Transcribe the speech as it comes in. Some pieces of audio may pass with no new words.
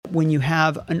when you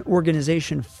have an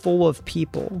organization full of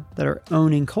people that are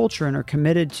owning culture and are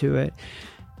committed to it,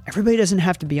 everybody doesn't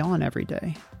have to be on every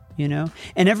day, you know?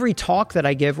 And every talk that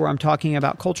I give where I'm talking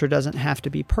about culture doesn't have to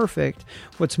be perfect.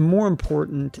 What's more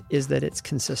important is that it's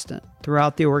consistent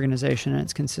throughout the organization and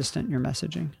it's consistent in your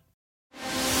messaging.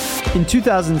 In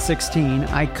 2016,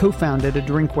 I co-founded a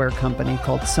drinkware company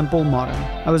called Simple Modern.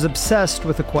 I was obsessed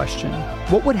with the question,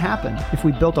 what would happen if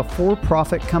we built a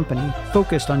for-profit company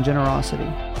focused on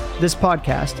generosity? This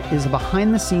podcast is a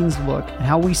behind-the-scenes look at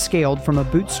how we scaled from a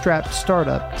bootstrapped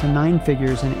startup to 9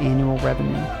 figures in annual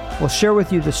revenue. We'll share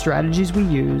with you the strategies we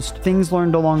used, things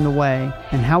learned along the way,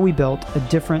 and how we built a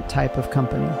different type of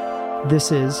company.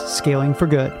 This is Scaling for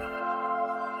Good.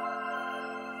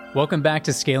 Welcome back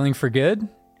to Scaling for Good.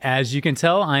 As you can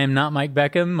tell, I am not Mike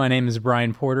Beckham. My name is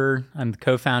Brian Porter. I'm the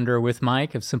co-founder with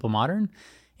Mike of Simple Modern.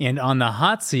 And on the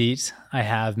hot seat, I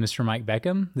have Mr. Mike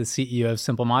Beckham, the CEO of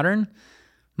Simple Modern.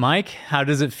 Mike, how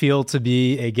does it feel to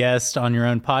be a guest on your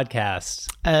own podcast?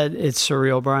 It's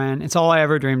surreal, Brian. It's all I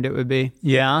ever dreamed it would be.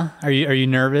 Yeah? Are you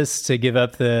nervous to give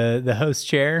up the host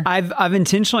chair? I've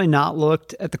intentionally not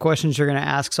looked at the questions you're going to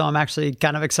ask, so I'm actually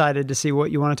kind of excited to see what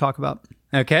you want to talk about.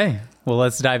 Okay, well,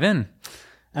 let's dive in.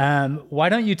 Why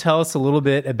don't you tell us a little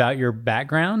bit about your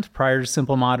background prior to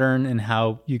Simple Modern and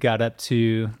how you got up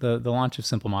to the launch of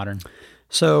Simple Modern?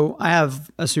 So I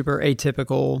have a super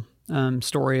atypical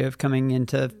story of coming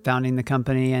into founding the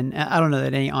company. And I don't know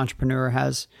that any entrepreneur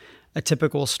has a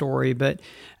typical story, but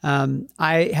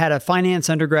I had a finance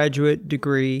undergraduate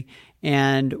degree.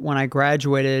 And when I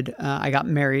graduated, I got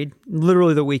married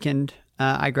literally the weekend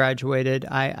I graduated,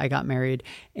 I got married,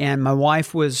 and my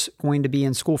wife was going to be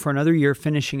in school for another year,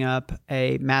 finishing up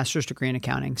a master's degree in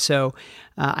accounting. So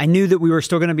I knew that we were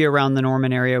still going to be around the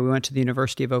Norman area. We went to the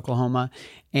University of Oklahoma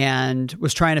and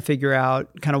was trying to figure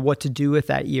out kind of what to do with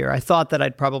that year. I thought that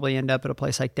I'd probably end up at a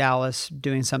place like Dallas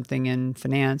doing something in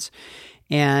finance.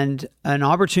 And an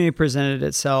opportunity presented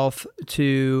itself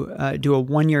to do a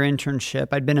 1-year internship.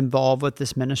 I'd been involved with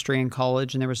this ministry in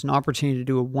college, and there was an opportunity to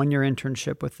do a 1-year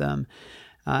internship with them.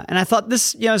 And I thought,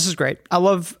 this is great. I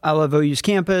love OU's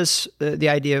campus. The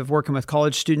idea of working with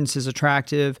college students is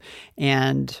attractive,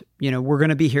 and we're going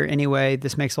to be here anyway.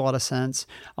 This makes a lot of sense.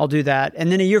 I'll do that. And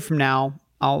then a year from now,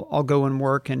 I'll go and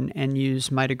work and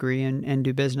use my degree and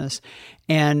do business.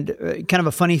 And kind of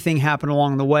a funny thing happened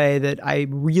along the way that I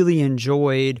really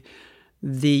enjoyed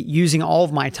using all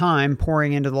of my time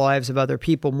pouring into the lives of other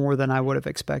people more than I would have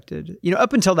expected.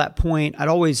 Up until that point, I'd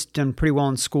always done pretty well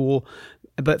in school,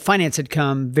 but finance had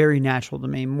come very natural to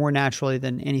me, more naturally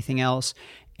than anything else.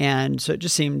 And so it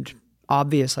just seemed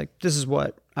obvious, like this is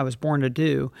what I was born to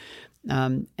do.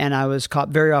 And I was caught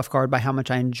very off guard by how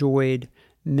much I enjoyed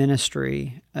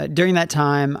ministry. During that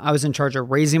time, I was in charge of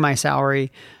raising my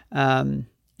salary, and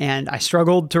I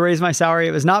struggled to raise my salary.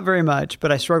 It was not very much,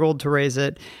 but I struggled to raise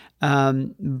it.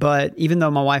 But even though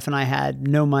my wife and I had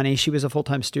no money, she was a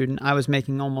full-time student, I was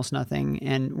making almost nothing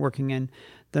and working in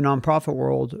the nonprofit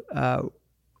world.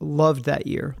 Loved that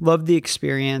year, loved the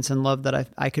experience, and loved that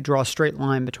I could draw a straight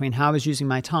line between how I was using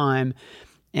my time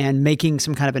and making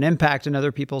some kind of an impact in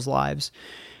other people's lives.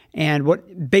 And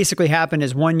what basically happened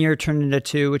is 1 year turned into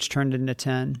 2, which turned into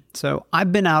 10. So I've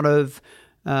been out of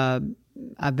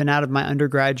my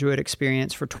undergraduate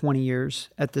experience for 20 years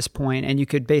at this point, and you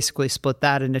could basically split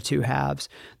that into 2 halves.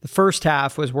 The first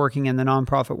half was working in the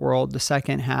nonprofit world. The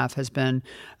second half has been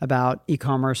about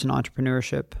e-commerce and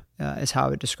entrepreneurship, is how I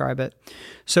would describe it.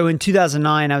 So in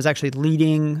 2009, I was actually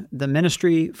leading the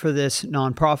ministry for this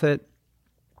nonprofit.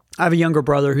 I have a younger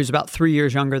brother who's about 3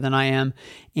 years younger than I am,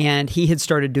 and he had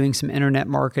started doing some internet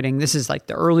marketing. This is like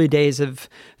the early days of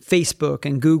Facebook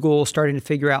and Google starting to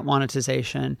figure out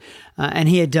monetization. And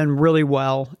he had done really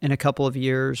well in a couple of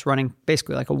years, running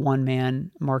basically like a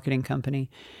one-man marketing company.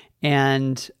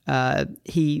 And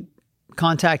he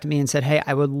contacted me and said, "Hey,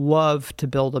 I would love to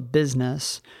build a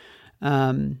business.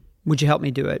 Would you help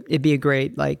me do it? It'd be a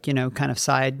great, kind of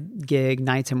side gig,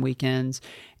 nights and weekends."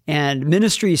 And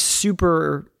ministry is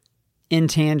super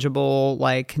intangible,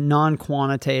 like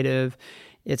non-quantitative.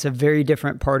 It's a very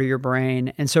different part of your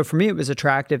brain. And so for me, it was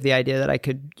attractive, the idea that I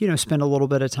could, spend a little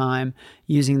bit of time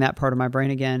using that part of my brain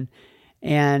again.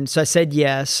 And so I said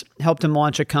yes, helped him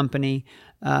launch a company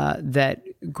that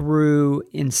grew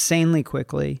insanely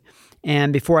quickly.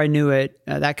 And before I knew it,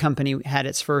 that company had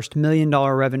its first $1 million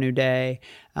revenue day.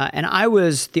 And I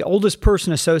was the oldest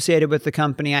person associated with the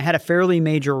company. I had a fairly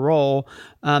major role,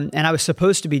 and I was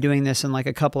supposed to be doing this in like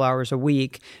a couple hours a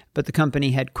week, but the company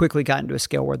had quickly gotten to a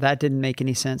scale where that didn't make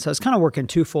any sense. So I was kind of working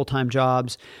 2 full-time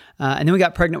jobs. And then we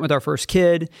got pregnant with our first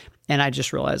kid, and I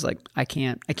just realized I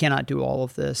cannot do all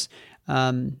of this.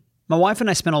 my wife and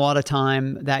I spent a lot of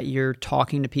time that year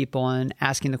talking to people and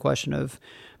asking the question of,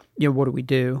 what do we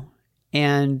do?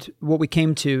 And what we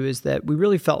came to is that we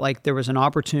really felt like there was an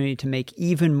opportunity to make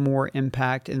even more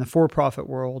impact in the for-profit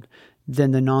world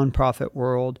than the nonprofit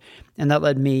world. And that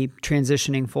led me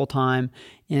transitioning full-time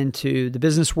into the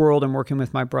business world and working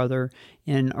with my brother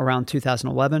in around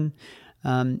 2011.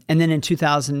 And then in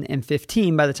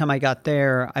 2015, by the time I got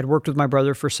there, I'd worked with my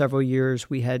brother for several years.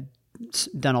 We had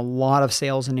done a lot of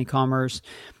sales in e-commerce.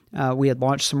 We had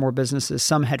launched some more businesses.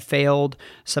 Some had failed.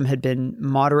 Some had been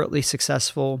moderately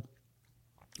successful.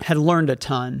 Had learned a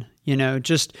ton,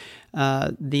 just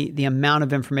the amount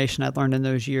of information I'd learned in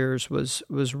those years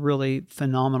was really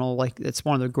phenomenal. Like, it's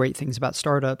one of the great things about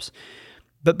startups.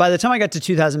 But by the time I got to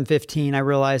 2015, I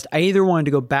realized I either wanted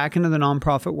to go back into the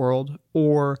nonprofit world,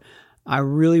 or I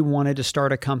really wanted to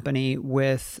start a company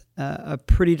with a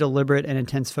pretty deliberate and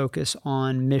intense focus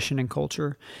on mission and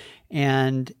culture.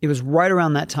 And it was right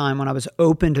around that time when I was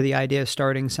open to the idea of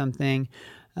starting something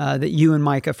that you and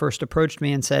Micah first approached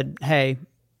me and said, hey,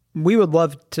 we would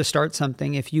love to start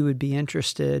something if you would be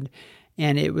interested.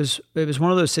 And it was one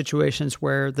of those situations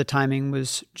where the timing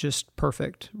was just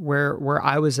perfect, where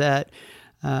I was at,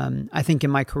 I think in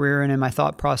my career and in my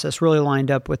thought process really lined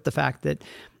up with the fact that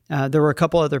there were a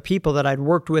couple other people that I'd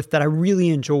worked with that I really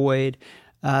enjoyed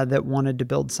that wanted to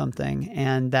build something.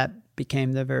 And that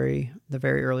became the very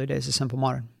early days of Simple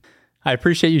Modern. I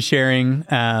appreciate you sharing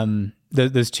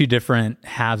those two different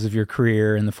halves of your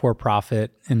career in the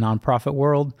for-profit and nonprofit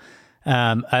world.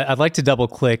 I'd like to double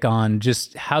click on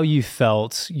just how you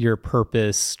felt your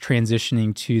purpose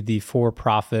transitioning to the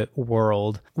for-profit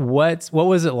world. What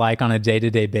was it like on a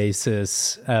day-to-day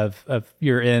basis of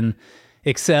you're in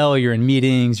Excel, you're in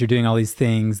meetings, you're doing all these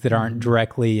things that aren't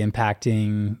directly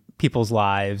impacting people's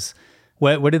lives.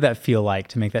 What did that feel like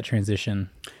to make that transition?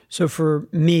 So for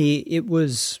me, it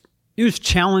was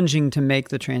challenging to make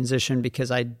the transition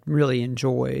because I really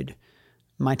enjoyed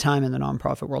my time in the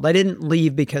nonprofit world. I didn't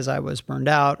leave because I was burned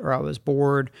out or I was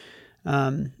bored.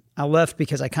 I left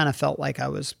because I kind of felt like I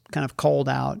was kind of called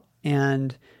out,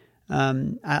 and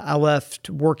I left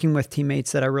working with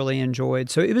teammates that I really enjoyed.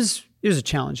 So it was a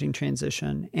challenging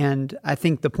transition. And I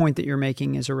think the point that you're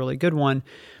making is a really good one.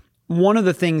 One of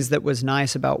the things that was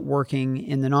nice about working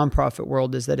in the nonprofit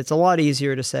world is that it's a lot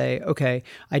easier to say, okay,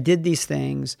 I did these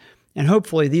things, and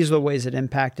hopefully these are the ways that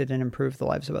impacted and improved the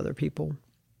lives of other people.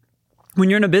 When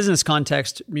you're in a business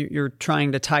context, you're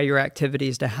trying to tie your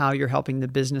activities to how you're helping the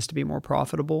business to be more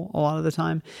profitable a lot of the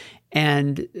time.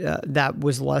 And that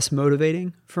was less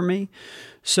motivating for me.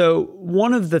 So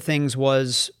one of the things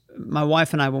was, my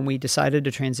wife and I, when we decided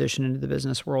to transition into the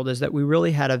business world, is that we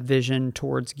really had a vision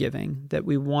towards giving, that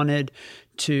we wanted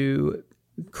to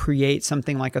create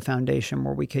something like a foundation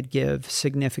where we could give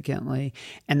significantly.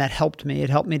 And that helped me. It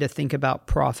helped me to think about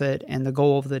profit and the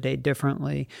goal of the day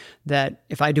differently, that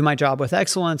if I do my job with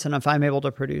excellence and if I'm able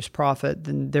to produce profit,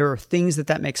 then there are things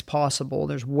that makes possible.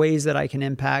 There's ways that I can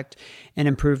impact and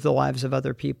improve the lives of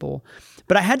other people.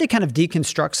 But I had to kind of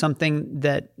deconstruct something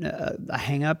that a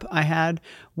hang up I had,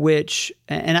 which,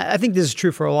 and I think this is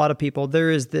true for a lot of people, there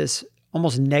is this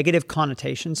almost negative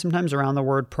connotation sometimes around the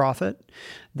word profit,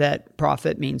 that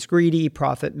profit means greedy,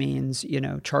 profit means,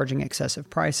 charging excessive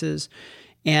prices.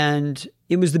 And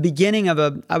it was the beginning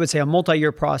of I would say a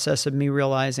multi-year process of me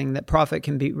realizing that profit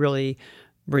can be really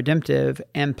redemptive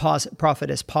and profit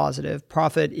is positive.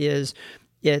 Profit is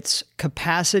its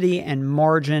capacity and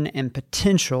margin and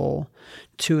potential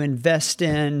to invest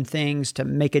in things, to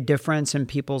make a difference in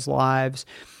people's lives.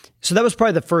 So that was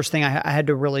probably the first thing I had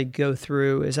to really go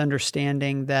through, is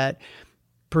understanding that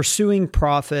pursuing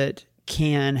profit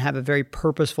can have a very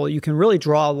purposeful, you can really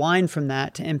draw a line from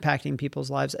that to impacting people's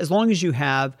lives, as long as you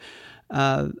have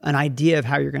an idea of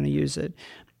how you're going to use it.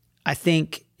 I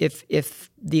think if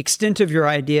the extent of your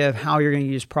idea of how you're going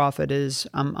to use profit is,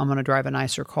 I'm going to drive a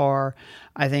nicer car,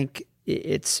 I think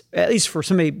it's, at least for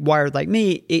somebody wired like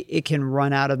me, it can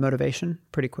run out of motivation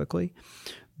pretty quickly.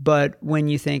 But when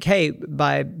you think, hey,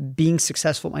 by being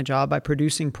successful at my job, by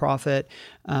producing profit,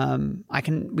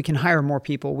 we can hire more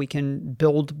people, we can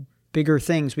build bigger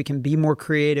things, we can be more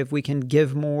creative, we can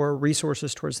give more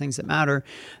resources towards things that matter,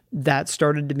 that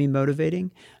started to be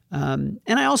motivating. And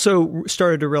I also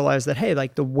started to realize that, hey,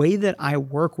 like the way that I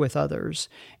work with others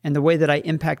and the way that I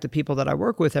impact the people that I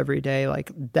work with every day,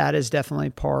 like that is definitely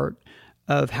part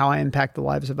of how I impact the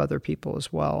lives of other people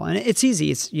as well. And it's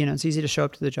easy. It's easy to show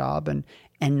up to the job and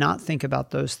not think about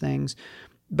those things.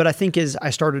 But I think as I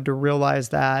started to realize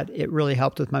that, it really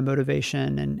helped with my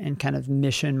motivation and kind of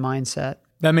mission mindset.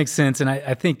 That makes sense. And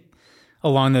I think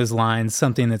along those lines,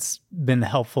 something that's been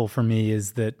helpful for me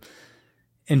is that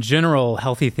in general,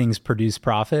 healthy things produce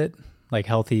profit, like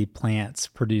healthy plants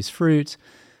produce fruit.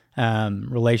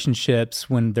 Relationships,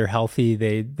 when they're healthy,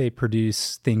 they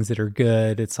produce things that are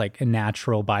good. It's like a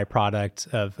natural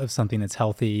byproduct of something that's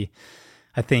healthy.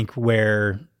 I think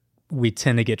where we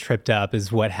tend to get tripped up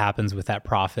is what happens with that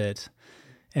profit.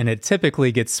 And it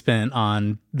typically gets spent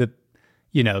on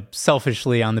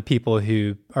selfishly on the people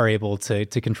who are able to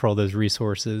control those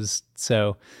resources.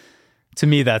 So to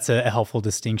me, that's a helpful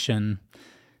distinction.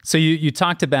 So you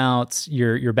talked about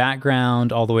your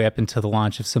background all the way up until the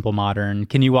launch of Simple Modern.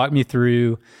 Can you walk me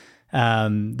through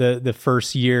the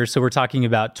first year? So we're talking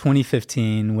about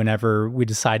 2015, whenever we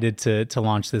decided to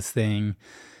launch this thing.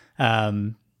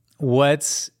 And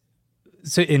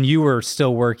you were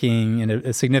still working in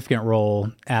a significant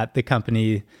role at the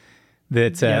company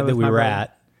that we were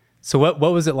at. So what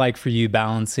was it like for you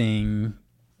balancing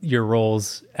your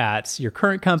roles at your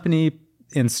current company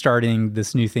in starting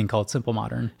this new thing called Simple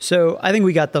Modern? So I think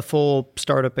we got the full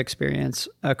startup experience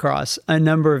across a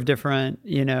number of different,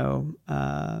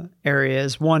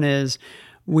 areas. One is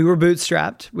we were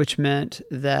bootstrapped, which meant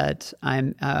that I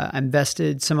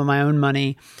invested some of my own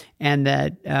money, and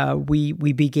that we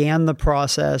began the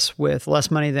process with less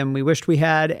money than we wished we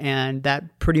had, and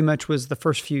that pretty much was the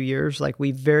first few years. Like,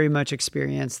 we very much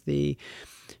experienced the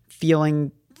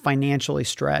feeling financially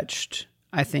stretched,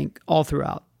 I think, all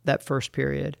throughout that first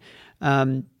period.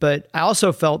 But I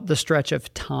also felt the stretch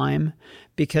of time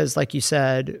because, like you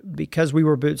said, because we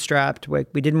were bootstrapped,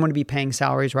 we didn't want to be paying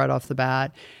salaries right off the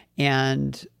bat.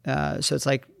 And so it's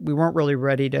like we weren't really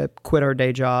ready to quit our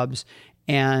day jobs.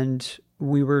 And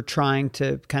we were trying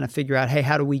to kind of figure out, hey,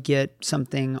 how do we get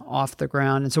something off the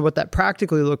ground? And so what that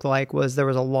practically looked like was there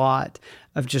was a lot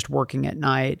of just working at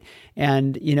night.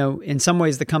 And, in some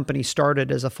ways the company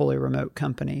started as a fully remote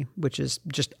company, which is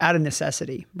just out of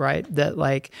necessity, right? That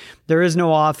like there is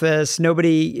no office,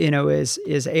 nobody,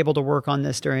 is able to work on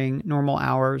this during normal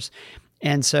hours.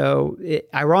 And so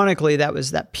ironically, that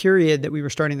was that period that we were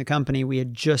starting the company. We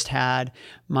had just had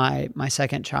my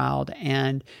second child.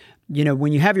 And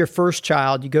when you have your first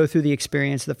child, you go through the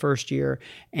experience of the first year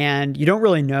and you don't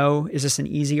really know, is this an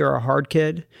easy or a hard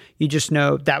kid? You just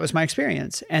know that was my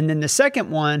experience. And then the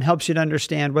second one helps you to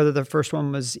understand whether the first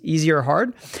one was easy or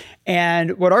hard.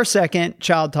 And what our second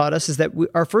child taught us is that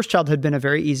our first child had been a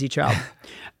very easy child.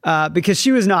 Because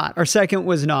she was not. Our second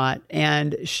was not.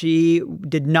 And she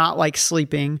did not like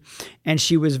sleeping. And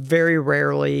she was very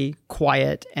rarely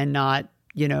quiet and not,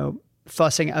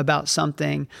 fussing about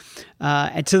something.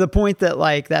 And to the point that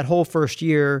like that whole first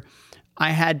year, I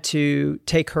had to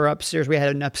take her upstairs. We had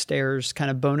an upstairs kind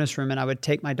of bonus room, and I would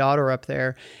take my daughter up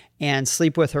there and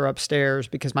sleep with her upstairs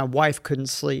because my wife couldn't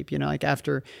sleep. Like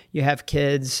after you have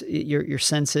kids, your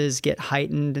senses get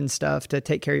heightened and stuff to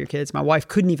take care of your kids. My wife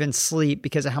couldn't even sleep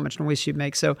because of how much noise she'd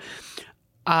make. So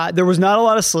there was not a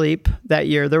lot of sleep that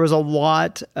year. There was a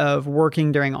lot of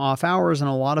working during off hours and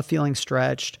a lot of feeling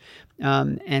stretched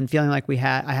and feeling like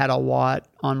I had a lot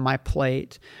on my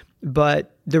plate.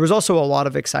 But there was also a lot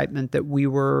of excitement that we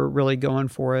were really going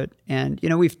for it. And,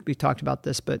 we've talked about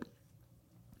this, but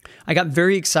I got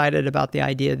very excited about the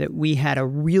idea that we had a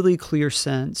really clear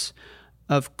sense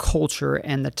of culture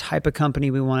and the type of company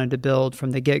we wanted to build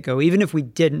from the get-go, even if we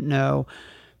didn't know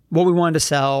what we wanted to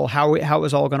sell, how it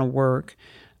was all going to work.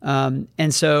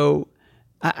 And so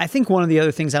I think one of the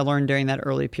other things I learned during that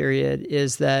early period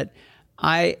is that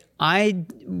I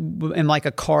am like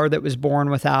a car that was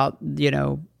born without,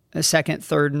 a second,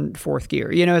 third, and fourth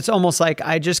gear. It's almost like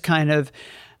I just kind of,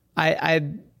 I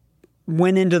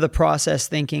went into the process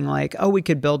thinking like, oh, we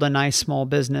could build a nice small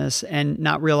business, and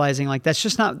not realizing like that's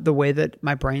just not the way that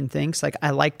my brain thinks. Like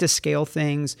I like to scale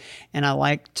things, and I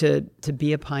like to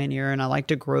be a pioneer, and I like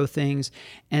to grow things.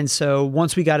 And so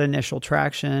once we got initial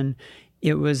traction,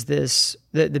 it was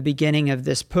the beginning of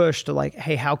this push to like,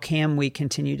 hey, how can we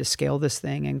continue to scale this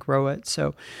thing and grow it?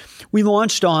 So we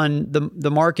launched on the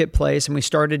marketplace, and we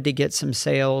started to get some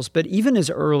sales. But even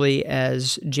as early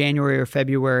as January or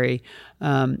February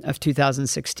of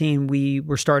 2016, we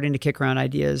were starting to kick around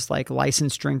ideas like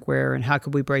licensed drinkware and how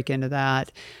could we break into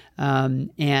that.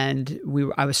 And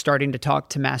I was starting to talk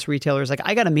to mass retailers. Like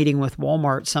I got a meeting with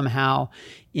Walmart somehow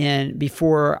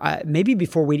before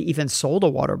we'd even sold a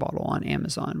water bottle on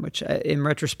Amazon, which in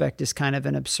retrospect is kind of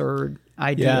an absurd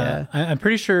idea. Yeah, I'm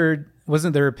pretty sure,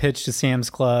 wasn't there a pitch to Sam's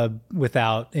Club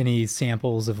without any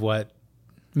samples of what?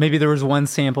 Maybe there was one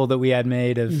sample that we had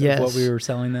made of what we were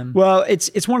selling them. Well,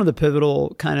 it's one of the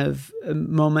pivotal kind of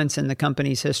moments in the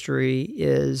company's history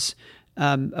is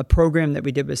a program that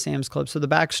we did with Sam's Club. So the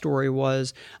backstory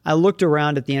was I looked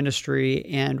around at the industry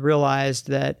and realized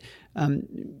that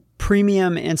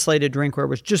premium insulated drinkware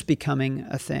was just becoming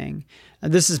a thing.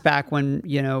 This is back when,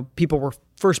 people were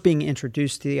first being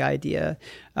introduced to the idea,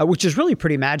 which is really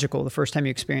pretty magical the first time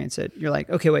you experience it. You're like,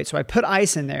 okay, wait, so I put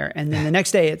ice in there and then the next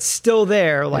day it's still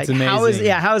there. Like, how is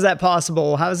that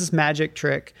possible? How is this magic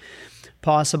trick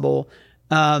possible?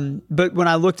 But when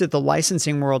I looked at the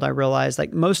licensing world, I realized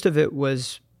like most of it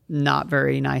was not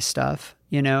very nice stuff,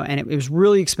 and it was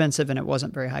really expensive and it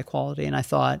wasn't very high quality. And I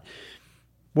thought,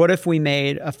 what if we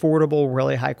made affordable,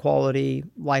 really high quality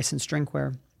licensed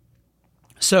drinkware?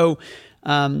 So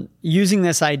using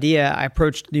this idea, I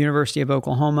approached the University of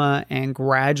Oklahoma and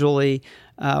gradually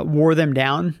wore them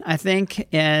down, I think,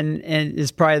 and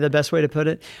is probably the best way to put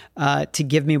it, to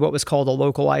give me what was called a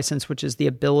local license, which is the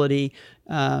ability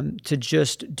to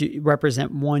just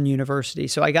represent one university.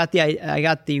 So I got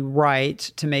the right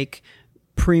to make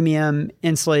premium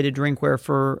insulated drinkware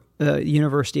for the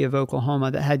University of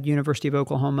Oklahoma that had University of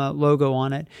Oklahoma logo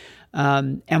on it.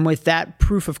 And with that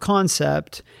proof of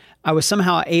concept, I was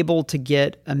somehow able to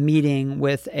get a meeting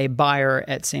with a buyer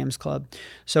at Sam's Club.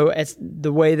 So it's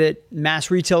the way that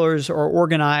mass retailers are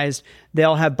organized,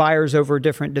 they'll have buyers over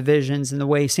different divisions. And the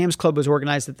way Sam's Club was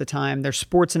organized at the time, their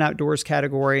sports and outdoors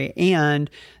category and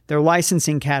their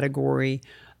licensing category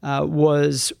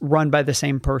was run by the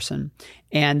same person.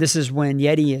 And this is when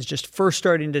Yeti is just first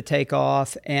starting to take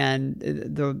off, and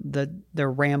the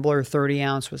Rambler 30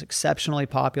 ounce was exceptionally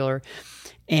popular.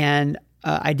 And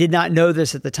I did not know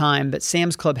this at the time, but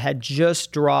Sam's Club had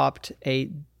just dropped a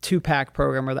 2-pack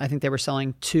program where I think they were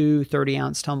selling 2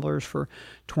 30-ounce tumblers for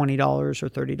 $20 or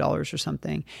 $30 or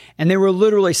something. And they were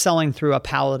literally selling through a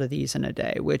pallet of these in a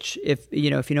day, which if you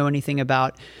know anything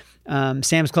about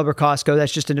Sam's Club or Costco,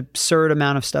 that's just an absurd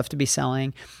amount of stuff to be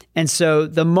selling. And so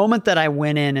the moment that I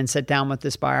went in and sat down with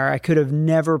this buyer, I could have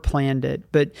never planned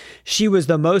it, but she was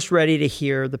the most ready to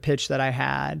hear the pitch that I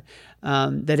had,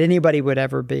 that anybody would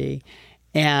ever be.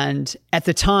 And at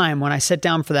the time when I sat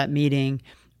down for that meeting,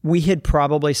 we had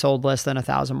probably sold less than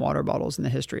 1,000 water bottles in the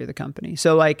history of the company.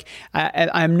 So like,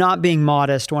 I'm not being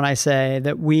modest when I say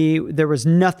that there was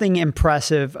nothing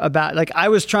impressive about, like, I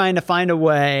was trying to find a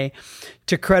way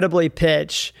to credibly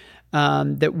pitch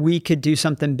that we could do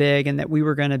something big and that we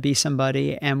were going to be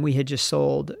somebody, and we had just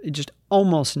sold just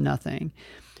almost nothing.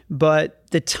 But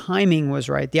the timing was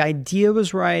right. The idea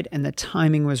was right and the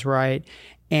timing was right.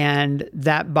 And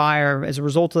that buyer, as a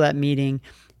result of that meeting,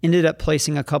 ended up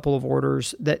placing a couple of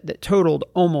orders that totaled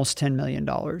almost $10 million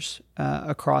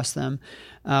across them.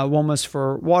 One was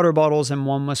for water bottles and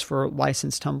one was for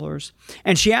licensed tumblers.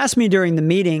 And she asked me during the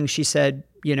meeting, she said,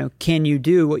 can you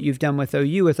do what you've done with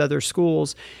OU with other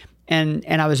schools? And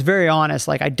I was very honest,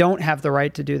 like, I don't have the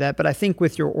right to do that, but I think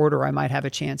with your order, I might have a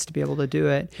chance to be able to do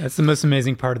it. That's the most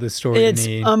amazing part of the story to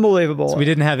me. It's unbelievable. So we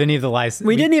didn't have any of the license.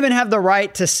 We didn't even have the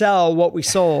right to sell what we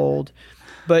sold.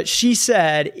 But she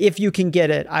said, if you can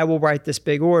get it, I will write this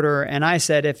big order. And I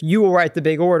said, if you will write the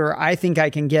big order, I think I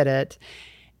can get it.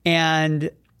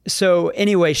 And so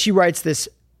anyway, she writes this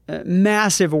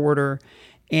massive order.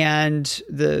 And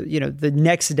the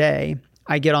next day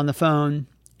I get on the phone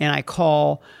and I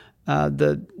call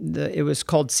it was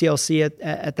called CLC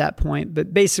at that point,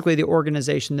 but basically the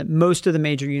organization that most of the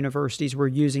major universities were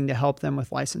using to help them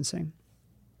with licensing.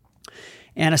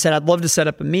 And I said, I'd love to set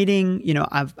up a meeting.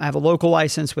 I have a local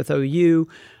license with OU.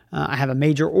 I have a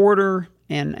major order,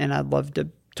 and I'd love to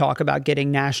talk about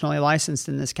getting nationally licensed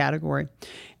in this category.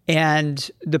 And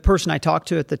the person I talked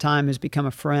to at the time has become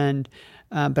a friend,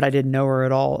 but I didn't know her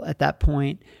at all at that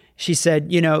point. She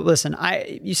said, listen,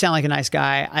 you sound like a nice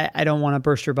guy. I don't want to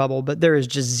burst your bubble, but there is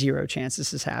just zero chance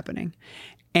this is happening.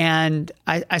 And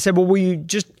I said, well, will you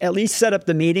just at least set up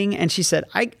the meeting? And she said,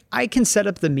 I can set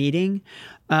up the meeting.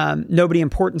 Nobody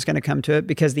important's going to come to it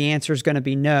because the answer is going to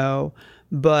be no,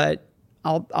 but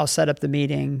I'll set up the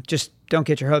meeting. Just don't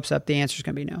get your hopes up. The answer is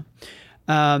going to be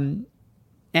no.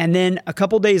 And then a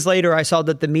couple days later, I saw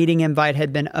that the meeting invite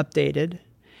had been updated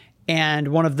and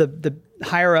one of the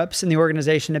higher ups in the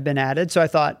organization had been added. So I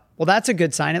thought, well, that's a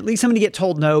good sign. At least I'm going to get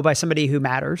told no by somebody who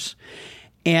matters.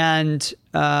 And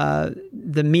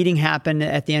the meeting happened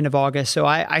at the end of August. So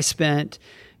I spent,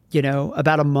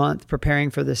 about a month preparing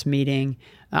for this meeting.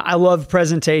 I love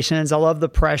presentations. I love the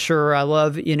pressure. I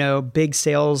love, big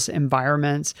sales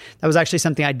environments. That was actually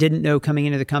something I didn't know coming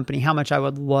into the company, how much I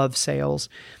would love sales.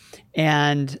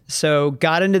 And so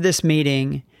got into this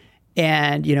meeting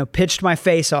and, pitched my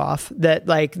face off that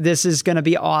like, this is going to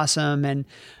be awesome. And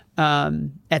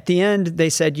at the end, they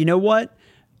said, you know what?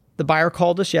 The buyer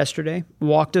called us yesterday,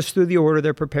 walked us through the order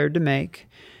they're prepared to make.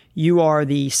 You are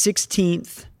the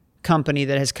 16th company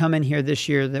that has come in here this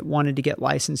year that wanted to get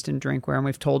licensed in drinkware. And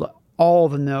we've told all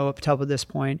of them know up to this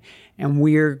point, and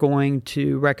we're going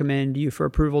to recommend you for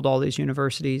approval to all these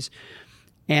universities.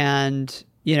 And,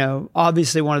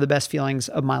 obviously one of the best feelings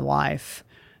of my life,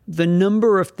 the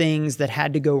number of things that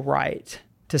had to go right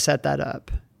to set that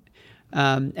up.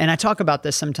 And I talk about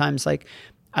this sometimes, like,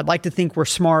 I'd like to think we're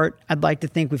smart. I'd like to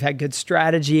think we've had good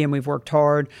strategy and we've worked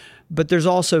hard, but there's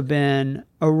also been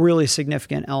a really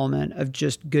significant element of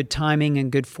just good timing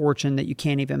and good fortune that you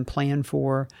can't even plan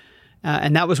for.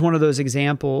 And that was one of those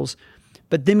examples.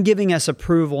 But them giving us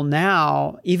approval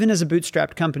now, even as a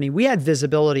bootstrapped company, we had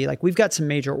visibility. Like, we've got some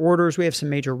major orders, we have some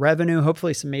major revenue,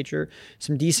 hopefully some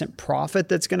decent profit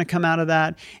that's going to come out of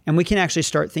that. And we can actually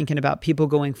start thinking about people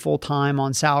going full time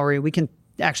on salary. We can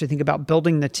actually think about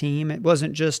building the team. It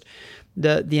wasn't just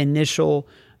the initial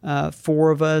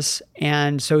 4 of us.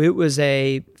 And so it was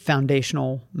a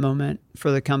foundational moment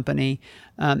for the company.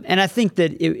 And I think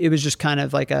that it was just kind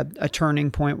of like a turning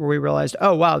point where we realized,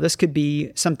 oh, wow, this could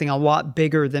be something a lot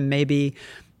bigger than maybe,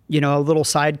 a little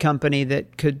side company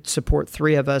that could support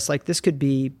 3 of us. Like, this could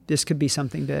be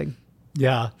something big.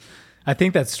 Yeah. I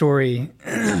think that story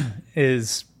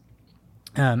is,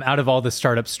 out of all the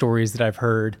startup stories that I've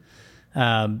heard,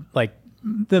 like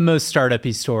the most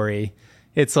startup-y story.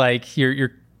 It's like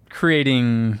you're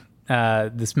creating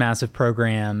this massive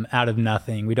program out of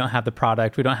nothing. We don't have the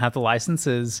product. We don't have the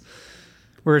licenses.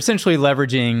 We're essentially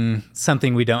leveraging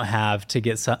something we don't have to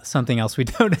get something else we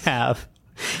don't have.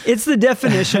 It's the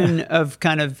definition of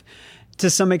kind of, to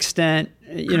some extent,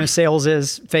 sales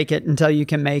is fake it until you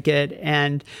can make it.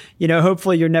 And,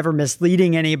 hopefully you're never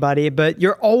misleading anybody, but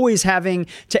you're always having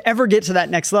to ever get to that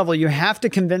next level. You have to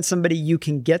convince somebody you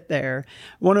can get there.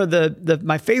 One of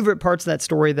my favorite parts of that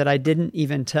story that I didn't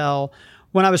even tell,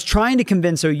 when I was trying to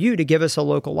convince OU to give us a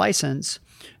local license,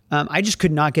 I just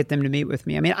could not get them to meet with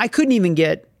me. I mean, I couldn't even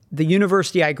get the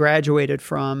university I graduated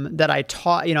from that I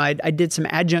taught, I did some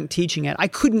adjunct teaching at. I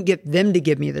couldn't get them to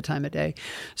give me the time of day.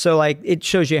 So like, it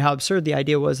shows you how absurd the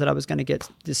idea was that I was going to get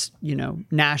this,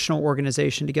 national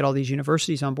organization to get all these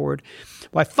universities on board.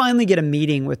 Well, I finally get a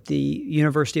meeting with the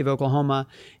University of Oklahoma,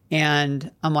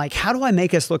 and I'm like, how do I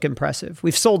make us look impressive?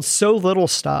 We've sold so little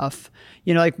stuff.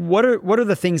 Like, what are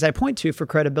the things I point to for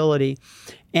credibility?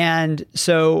 And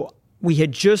so we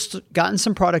had just gotten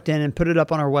some product in and put it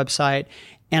up on our website.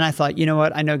 And I thought, you know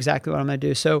what? I know exactly what I'm going to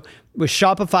do. So with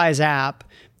Shopify's app,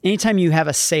 anytime you have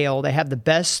a sale, they have the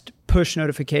best push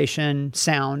notification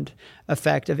sound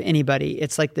effect of anybody.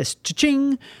 It's like this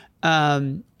cha-ching.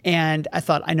 And I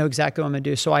thought, I know exactly what I'm going to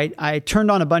do. So I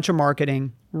turned on a bunch of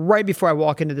marketing right before I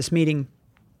walk into this meeting.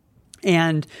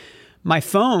 And my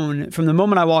phone, from the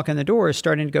moment I walk in the door, is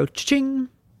starting to go cha-ching,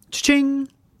 cha-ching,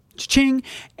 cha-ching.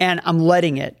 And I'm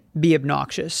letting it be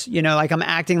obnoxious. Like, I'm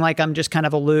acting like I'm just kind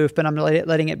of aloof, but I'm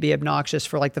letting it be obnoxious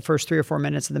for like the first 3 or 4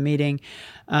 minutes of the meeting.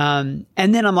 And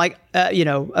then I'm like,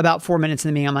 about 4 minutes in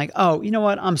the meeting, I'm like, oh, you know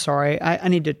what? I'm sorry. I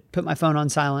need to put my phone on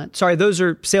silent. Sorry, those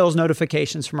are sales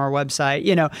notifications from our website,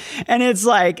 and it's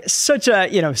like such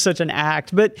an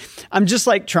act, but I'm just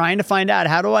like trying to find out,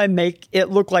 how do I make it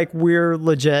look like we're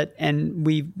legit and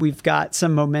we've got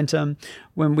some momentum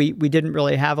when we didn't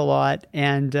really have a lot.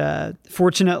 And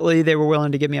fortunately, they were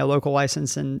willing to give me a local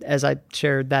license. And as I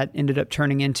shared, that ended up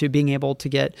turning into being able to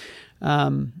get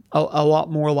a lot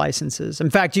more licenses. In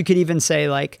fact, you could even say,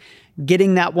 like,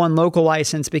 getting that one local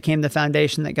license became the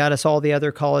foundation that got us all the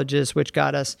other colleges, which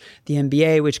got us the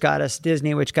NBA, which got us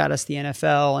Disney, which got us the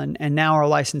NFL. And now our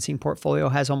licensing portfolio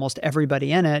has almost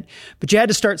everybody in it. But you had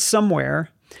to start somewhere.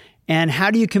 And how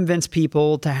do you convince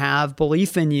people to have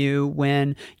belief in you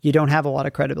when you don't have a lot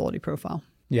of credibility profile?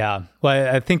 Yeah.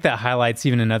 Well, I think that highlights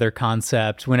even another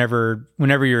concept. Whenever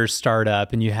you're a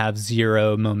startup and you have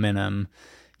zero momentum,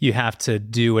 you have to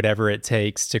do whatever it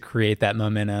takes to create that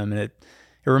momentum. And it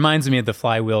reminds me of the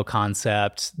flywheel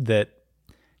concept, that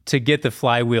to get the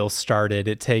flywheel started,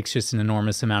 it takes just an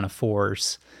enormous amount of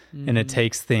force. Mm-hmm. And it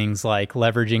takes things like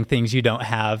leveraging things you don't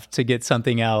have to get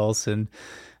something else, and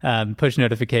push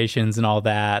notifications and all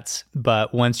that.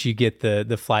 But once you get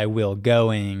the flywheel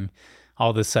going, all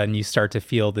of a sudden you start to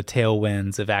feel the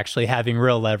tailwinds of actually having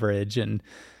real leverage, and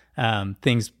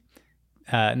things,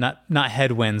 not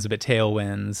headwinds, but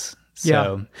tailwinds.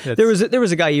 So yeah. There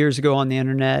was a guy years ago on the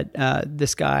internet,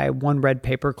 this guy, one red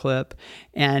paperclip,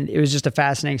 and it was just a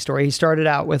fascinating story. He started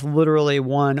out with literally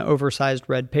one oversized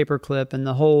red paperclip, and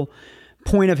the whole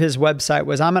point of his website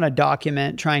was, I'm going to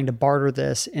document trying to barter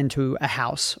this into a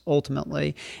house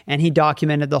ultimately. And he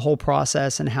documented the whole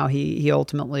process and how he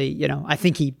ultimately, I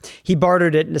think he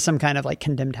bartered it into some kind of like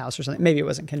condemned house or something. Maybe it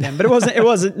wasn't condemned, but it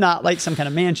wasn't not like some kind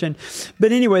of mansion.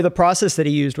 But anyway, the process that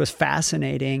he used was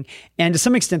fascinating. And to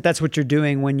some extent, that's what you're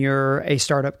doing when you're a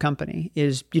startup company,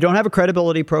 is you don't have a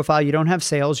credibility profile, you don't have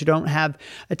sales, you don't have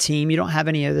a team, you don't have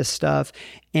any of this stuff.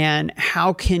 And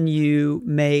how can you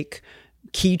make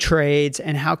key trades,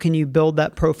 and how can you build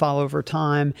that profile over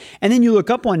time? And then you look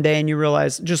up one day and you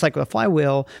realize, just like with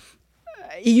Flywheel,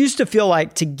 it used to feel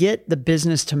like to get the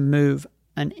business to move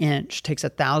an inch takes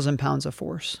 1,000 pounds of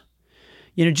force.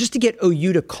 Just to get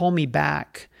OU to call me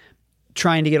back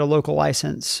trying to get a local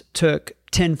license took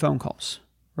 10 phone calls,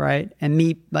 right? And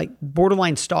me like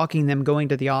borderline stalking them, going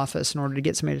to the office in order to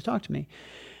get somebody to talk to me.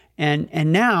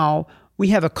 And now we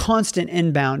have a constant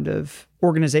inbound of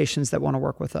organizations that want to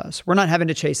work with us. We're not having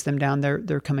to chase them down.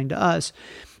 They're coming to us.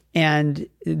 And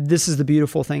this is the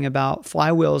beautiful thing about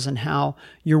Flywheels and how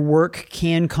your work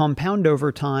can compound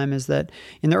over time, is that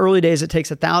in the early days, it takes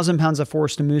 1,000 pounds of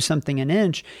force to move something an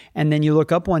inch. And then you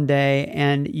look up one day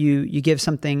and you give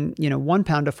something, 1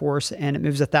 pound of force and it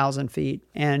moves 1,000 feet.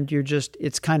 And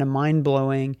it's kind of mind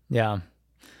blowing. Yeah.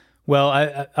 Well,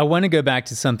 I want to go back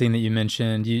to something that you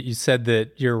mentioned. You said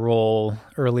that your role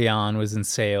early on was in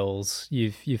sales.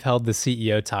 You've held the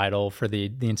CEO title for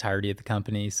the entirety of the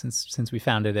company since we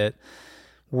founded it.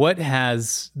 What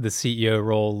has the CEO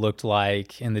role looked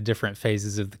like in the different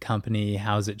phases of the company?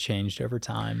 How has it changed over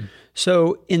time?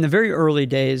 So in the very early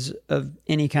days of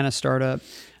any kind of startup,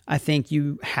 I think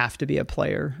you have to be a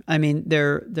player. I mean,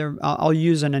 I'll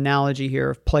use an analogy here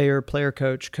of player,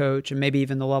 coach, and maybe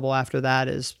even the level after that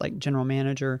is like general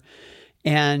manager.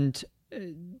 And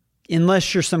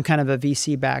unless you're some kind of a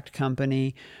VC-backed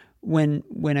company, when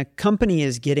a company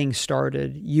is getting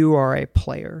started, you are a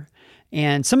player.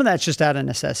 And some of that's just out of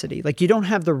necessity. Like, you don't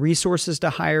have the resources to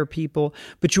hire people,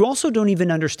 but you also don't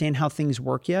even understand how things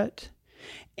work yet.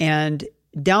 And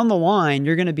down the line,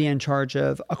 you're going to be in charge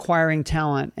of acquiring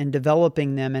talent and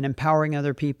developing them and empowering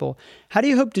other people. How do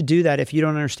you hope to do that if you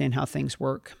don't understand how things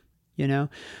work?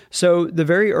 So the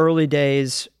very early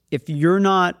days, if you're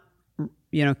not,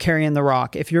 carrying the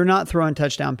rock, if you're not throwing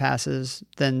touchdown passes,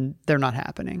 then they're not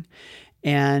happening.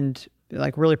 And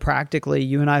like, really practically,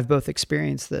 you and I have both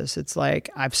experienced this. It's like,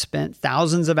 I've spent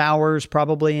thousands of hours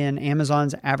probably in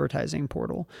Amazon's advertising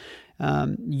portal.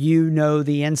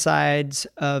 The insides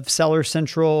of Seller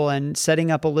Central and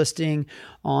setting up a listing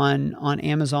on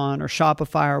Amazon or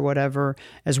Shopify or whatever,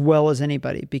 as well as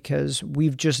anybody, because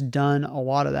we've just done a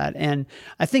lot of that. And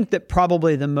I think that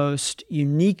probably the most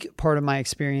unique part of my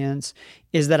experience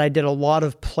is that I did a lot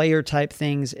of player type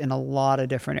things in a lot of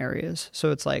different areas.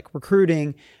 So it's like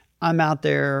recruiting, I'm out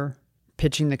there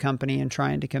pitching the company and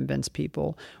trying to convince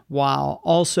people, while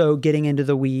also getting into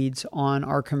the weeds on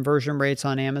our conversion rates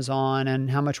on Amazon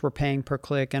and how much we're paying per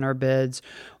click in our bids,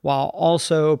 while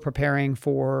also preparing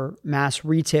for mass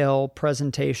retail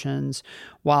presentations,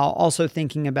 while also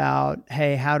thinking about,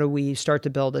 hey, how do we start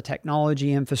to build a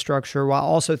technology infrastructure, while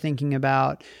also thinking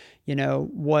about,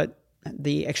 what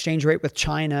the exchange rate with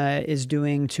China is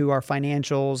doing to our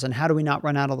financials and how do we not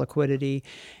run out of liquidity.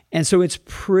 And so it's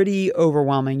pretty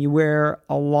overwhelming. You wear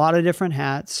a lot of different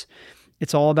hats.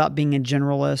 It's all about being a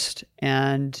generalist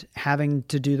and having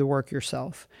to do the work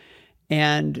yourself.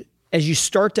 And as you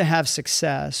start to have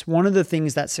success, one of the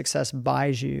things that success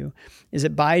buys you is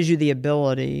it buys you the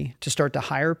ability to start to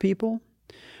hire people,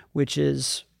 which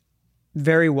is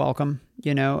very welcome,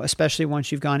 especially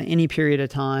once you've gone any period of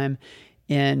time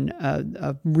in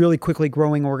a really quickly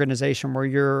growing organization where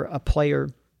you're a player.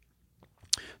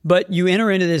 But you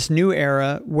enter into this new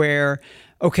era where,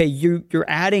 okay, you're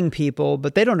adding people,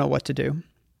 but they don't know what to do.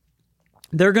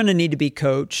 They're going to need to be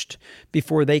coached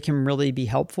before they can really be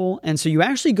helpful. And so you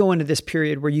actually go into this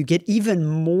period where you get even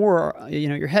more,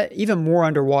 your head even more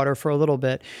underwater for a little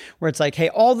bit, where it's like, hey,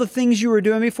 all the things you were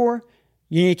doing before,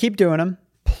 you need to keep doing them.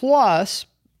 Plus,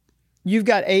 you've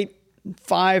got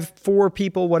 4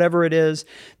 people, whatever it is,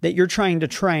 that you're trying to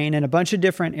train in a bunch of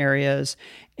different areas.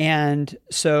 And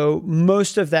so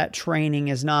most of that training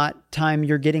is not time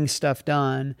you're getting stuff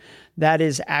done. That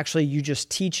is actually you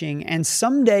just teaching. And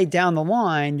someday down the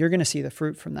line, you're going to see the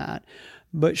fruit from that.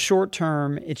 But short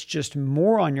term, it's just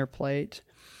more on your plate.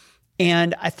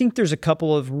 And I think there's a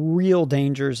couple of real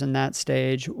dangers in that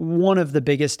stage. One of the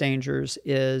biggest dangers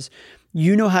is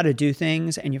you know how to do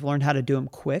things and you've learned how to do them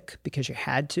quick because you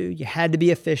had to. You had to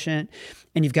be efficient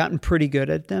and you've gotten pretty good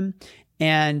at them.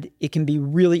 And it can be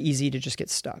really easy to just get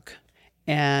stuck.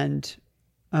 And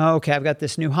oh, okay, I've got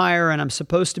this new hire and I'm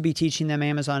supposed to be teaching them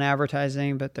Amazon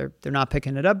advertising, but they're not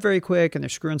picking it up very quick and they're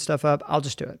screwing stuff up. I'll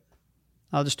just do it.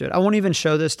 I won't even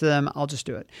show this to them. I'll just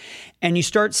do it. And you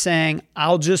start saying,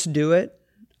 I'll just do it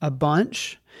a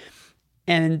bunch.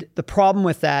 And the problem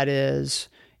with that is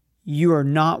you are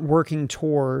not working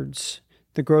towards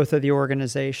the growth of the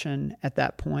organization at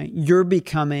that point. You're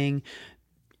becoming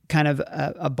kind of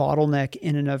a bottleneck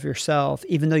in and of yourself,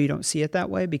 even though you don't see it that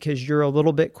way, because you're a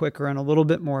little bit quicker and a little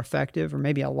bit more effective, or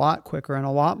maybe a lot quicker and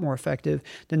a lot more effective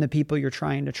than the people you're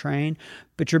trying to train.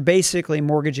 But you're basically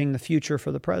mortgaging the future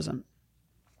for the present.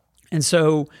 And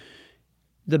so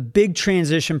the big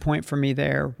transition point for me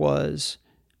there was,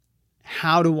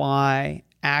 how do I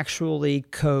actually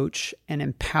coach and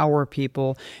empower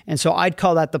people? And so I'd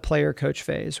call that the player coach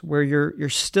phase, where you're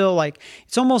still like,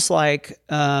 it's almost like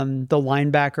the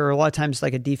linebacker. A lot of times,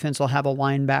 like a defense will have a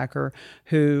linebacker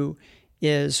who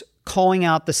is calling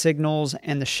out the signals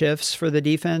and the shifts for the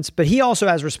defense, but he also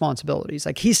has responsibilities.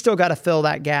 Like, he's still got to fill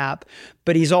that gap,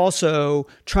 but he's also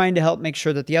trying to help make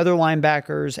sure that the other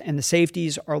linebackers and the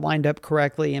safeties are lined up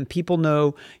correctly, and people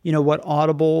know, what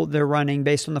audible they're running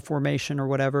based on the formation or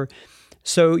whatever.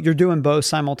 So you're doing both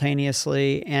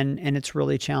simultaneously, and it's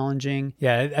really challenging.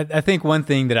 Yeah, I think one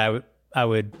thing that I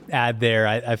would add there,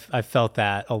 I felt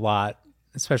that a lot,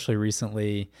 especially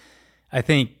recently. I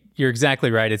think you're exactly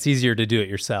right. It's easier to do it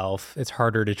yourself. It's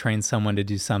harder to train someone to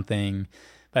do something.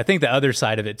 But I think the other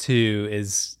side of it too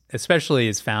is, especially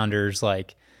as founders,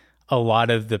 like a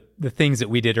lot of the things that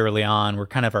we did early on were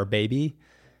kind of our baby.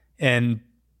 And,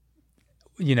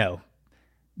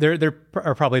 there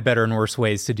are probably better and worse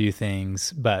ways to do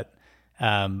things, but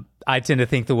I tend to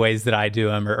think the ways that I do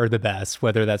them are the best.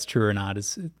 Whether that's true or not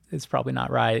is probably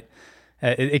not right.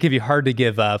 It can be hard to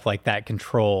give up like that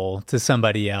control to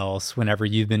somebody else whenever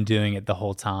you've been doing it the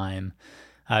whole time.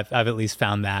 I've at least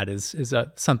found that is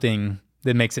something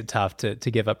that makes it tough to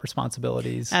give up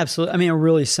responsibilities. Absolutely. I mean, a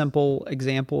really simple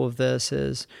example of this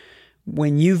is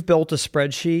when you've built a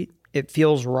spreadsheet, it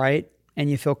feels right and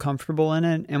you feel comfortable in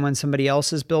it. And when somebody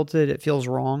else has built it, it feels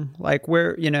wrong. Like,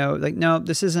 no,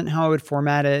 this isn't how I would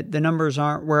format it. The numbers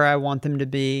aren't where I want them to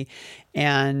be.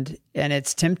 And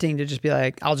it's tempting to just be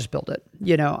like, I'll just build it.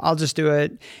 I'll just do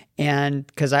it. And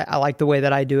because I like the way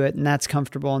that I do it, and that's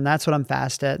comfortable, and that's what I'm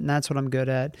fast at, and that's what I'm good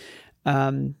at.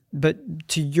 But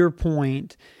to your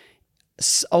point,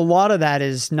 a lot of that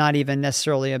is not even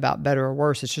necessarily about better or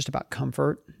worse. It's just about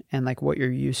comfort and like what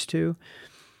you're used to.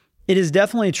 It is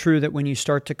definitely true that when you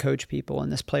start to coach people in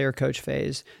this player coach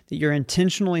phase, that you're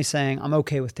intentionally saying, I'm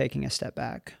okay with taking a step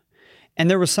back. And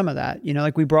there was some of that,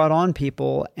 like we brought on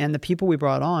people, and the people we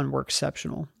brought on were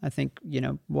exceptional. I think,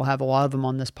 we'll have a lot of them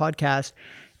on this podcast.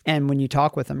 And when you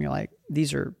talk with them, you're like,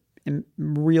 these are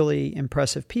really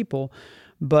impressive people.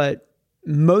 But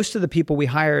most of the people we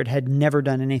hired had never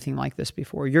done anything like this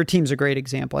before. Your team's a great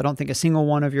example. I don't think a single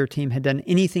one of your team had done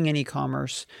anything in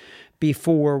e-commerce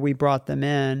before we brought them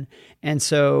in. And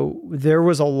so there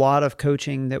was a lot of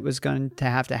coaching that was going to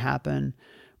happen.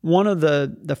 One of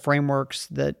the frameworks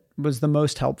that was the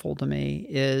most helpful to me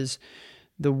is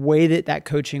the way that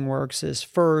coaching works is,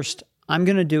 first, I'm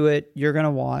going to do it, you're going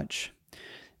to watch.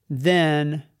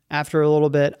 Then after a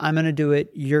little bit, I'm going to do it,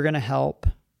 you're going to help,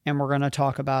 and we're going to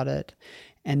talk about it.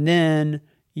 And then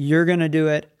you're going to do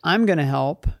it, I'm going to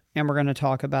help, and we're going to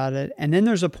talk about it. And then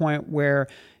there's a point where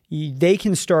they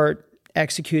can start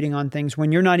executing on things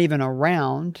when you're not even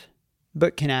around,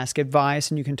 but can ask advice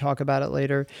and you can talk about it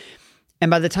later. And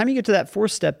by the time you get to that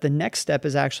fourth step, the next step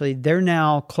is actually they're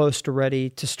now close to ready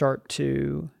to start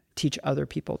to teach other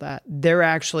people that. They're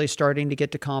actually starting to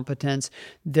get to competence.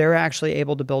 They're actually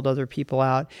able to build other people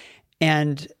out.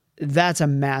 And that's a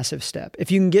massive step.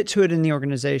 If you can get to it in the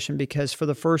organization, because for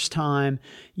the first time,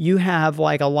 you have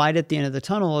like a light at the end of the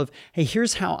tunnel of, hey,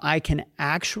 here's how I can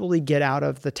actually get out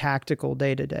of the tactical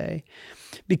day-to-day.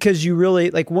 Because you really,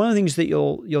 like, one of the things that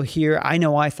you'll hear, I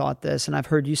know I thought this, and I've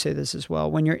heard you say this as well,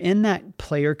 when you're in that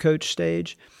player coach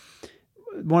stage,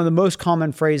 one of the most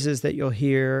common phrases that you'll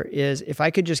hear is, if I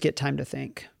could just get time to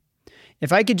think.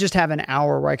 If I could just have an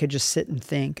hour where I could just sit and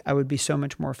think, I would be so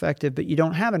much more effective. But you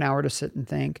don't have an hour to sit and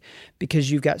think because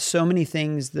you've got so many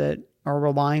things that are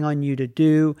relying on you to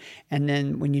do. And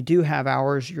then when you do have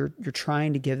hours, you're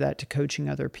trying to give that to coaching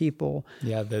other people.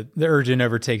 Yeah, the urgent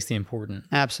overtakes the important.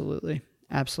 Absolutely.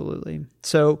 Absolutely.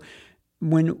 So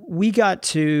when we got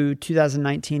to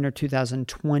 2019 or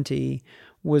 2020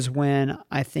 was when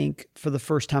I think for the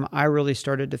first time I really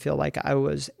started to feel like I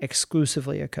was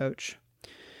exclusively a coach.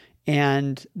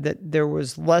 And that there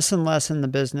was less and less in the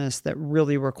business that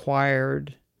really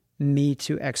required me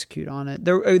to execute on it.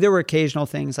 There were occasional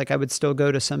things, like I would still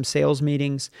go to some sales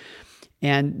meetings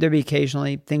And there'd be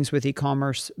occasionally things with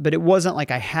e-commerce, but it wasn't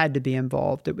like I had to be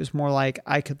involved. It was more like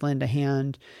I could lend a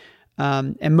hand.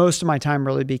 And most of my time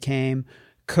really became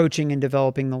coaching and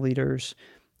developing the leaders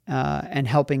and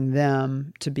helping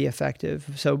them to be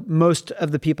effective. So most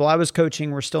of the people I was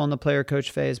coaching were still in the player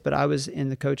coach phase, but I was in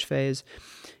the coach phase.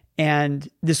 And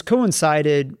this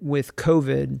coincided with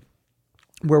COVID,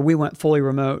 where we went fully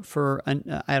remote for, I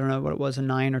don't know what it was, a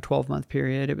 9 or 12 month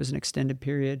period. It was an extended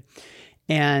period.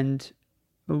 And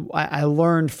I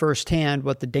learned firsthand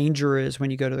what the danger is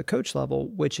when you go to the coach level,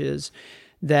 which is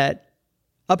that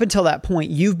up until that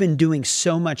point, you've been doing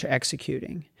so much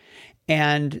executing.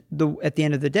 And at the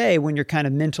end of the day, when you're kind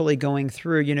of mentally going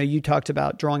through, you talked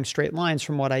about drawing straight lines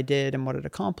from what I did and what it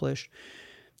accomplished.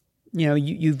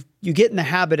 You get in the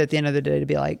habit at the end of the day to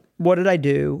be like, what did I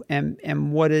do?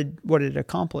 And what did it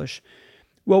accomplish?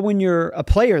 Well, when you're a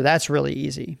player, that's really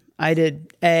easy. I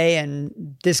did A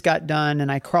and this got done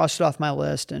and I crossed it off my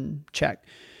list and check.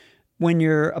 When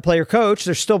you're a player coach,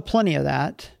 there's still plenty of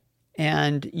that.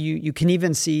 And you can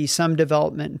even see some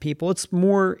development in people. It's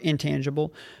more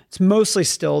intangible. It's mostly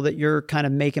still that you're kind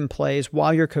of making plays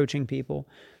while you're coaching people.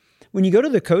 When you go to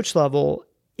the coach level,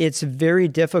 it's very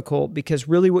difficult because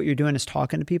really what you're doing is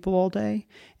talking to people all day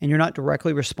and you're not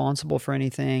directly responsible for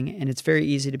anything. And it's very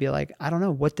easy to be like, I don't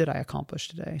know, what did I accomplish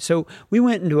today? So we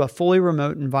went into a fully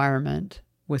remote environment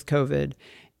with COVID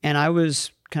and I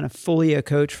was kind of fully a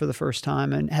coach for the first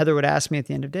time. And Heather would ask me at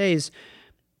the end of days,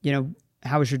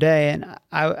 how was your day? And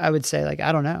I would say like,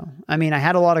 I don't know. I mean, I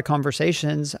had a lot of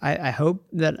conversations. I hope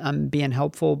that I'm being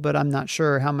helpful, but I'm not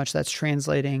sure how much that's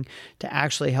translating to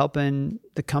actually helping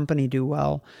the company do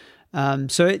well.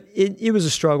 So it was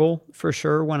a struggle for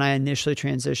sure when I initially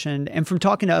transitioned. And from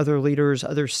talking to other leaders,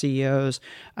 other CEOs,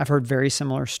 I've heard very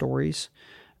similar stories.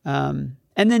 And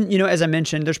then, as I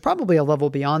mentioned, there's probably a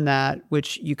level beyond that,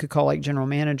 which you could call like general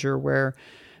manager, where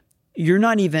you're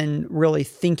not even really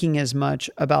thinking as much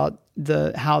about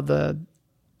how the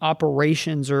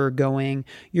operations are going.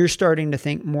 You're starting to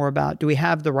think more about, do we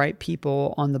have the right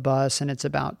people on the bus? And it's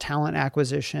about talent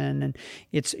acquisition. And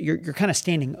you're kind of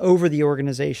standing over the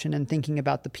organization and thinking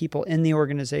about the people in the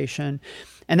organization.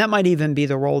 And that might even be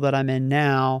the role that I'm in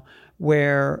now,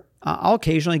 where I'll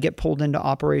occasionally get pulled into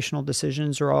operational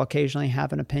decisions or I'll occasionally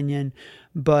have an opinion.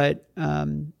 But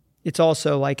it's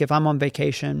also like if I'm on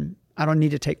vacation, I don't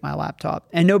need to take my laptop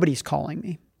and nobody's calling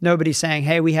me. Nobody's saying,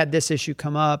 hey, we had this issue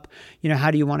come up.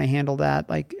 How do you want to handle that?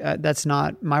 Like, that's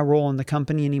not my role in the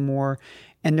company anymore.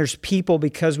 And there's people,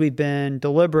 because we've been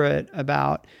deliberate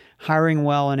about hiring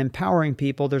well and empowering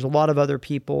people, there's a lot of other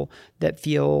people that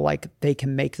feel like they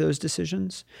can make those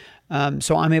decisions.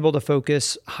 So I'm able to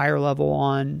focus higher level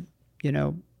on,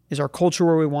 is our culture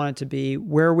where we want it to be?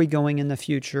 Where are we going in the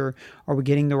future? Are we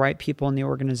getting the right people in the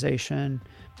organization?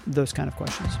 Those kind of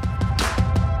questions.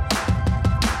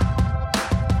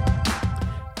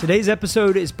 Today's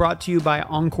episode is brought to you by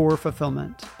Encore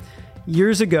Fulfillment.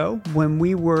 Years ago, when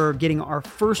we were getting our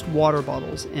first water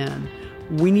bottles in,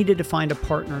 we needed to find a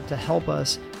partner to help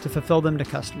us to fulfill them to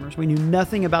customers. We knew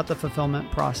nothing about the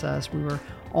fulfillment process. We were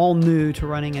all new to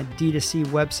running a D2C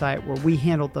website where we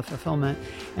handled the fulfillment,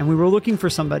 and we were looking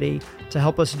for somebody to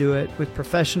help us do it with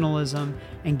professionalism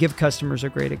and give customers a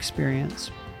great experience.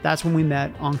 That's when we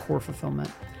met Encore Fulfillment.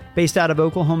 Based out of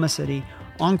Oklahoma City,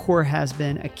 Encore has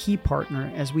been a key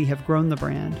partner as we have grown the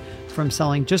brand from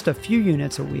selling just a few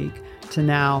units a week to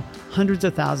now hundreds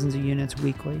of thousands of units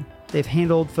weekly. They've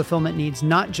handled fulfillment needs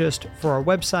not just for our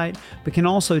website, but can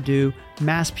also do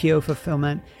mass PO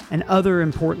fulfillment and other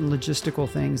important logistical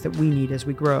things that we need as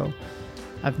we grow.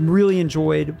 I've really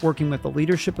enjoyed working with the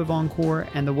leadership of Encore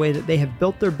and the way that they have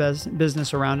built their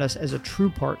business around us as a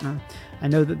true partner. I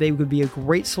know that they would be a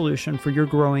great solution for your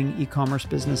growing e-commerce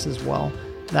business as well.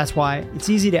 That's why it's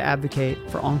easy to advocate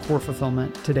for Encore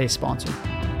Fulfillment, today's sponsor.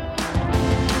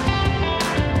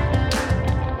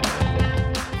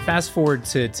 Fast forward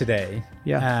to today.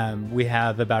 Yeah. We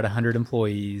have about 100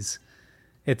 employees.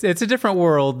 It's a different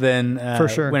world than for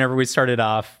sure. Whenever we started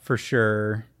off, for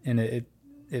sure. And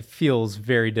it feels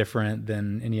very different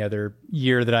than any other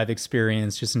year that I've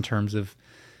experienced, just in terms of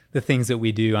the things that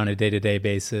we do on a day-to-day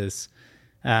basis.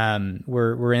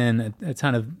 We're in a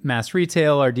ton of mass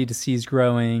retail. Our D2C is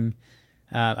growing.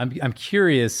 I'm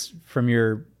curious, from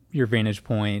your vantage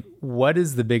point, what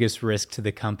is the biggest risk to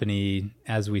the company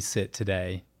as we sit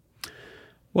today?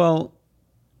 Well,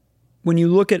 when you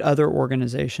look at other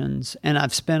organizations, and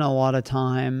I've spent a lot of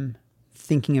time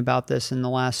thinking about this in the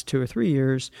last 2 or 3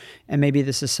 years, and maybe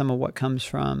this is some of what comes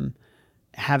from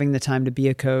having the time to be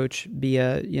a coach, be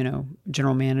a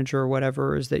general manager or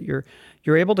whatever, is that you're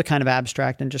able to kind of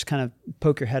abstract and just kind of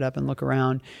poke your head up and look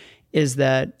around, is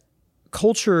that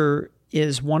culture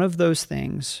is one of those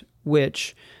things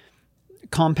which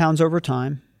compounds over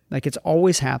time. Like it's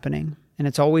always happening and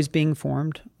it's always being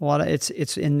formed. A lot of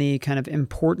it's in the kind of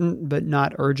important but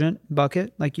not urgent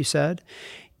bucket, like you said.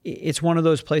 It's one of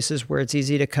those places where it's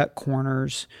easy to cut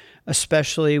corners,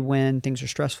 especially when things are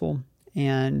stressful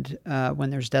and when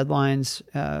there's deadlines,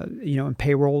 and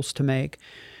payrolls to make.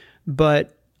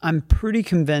 But I'm pretty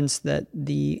convinced that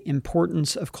the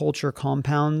importance of culture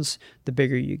compounds the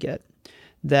bigger you get.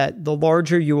 That the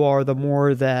larger you are, the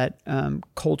more that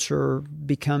culture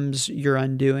becomes your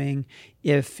undoing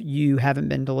if you haven't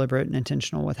been deliberate and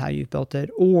intentional with how you've built it,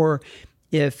 or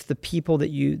if the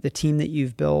team that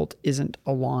you've built isn't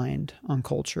aligned on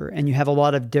culture and you have a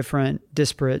lot of different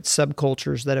disparate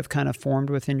subcultures that have kind of formed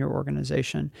within your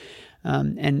organization.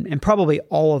 And probably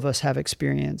all of us have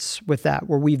experience with that,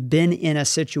 where we've been in a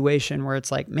situation where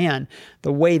it's like, man,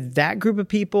 the way that group of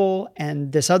people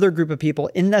and this other group of people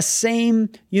in the same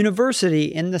university,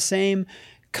 in the same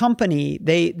company,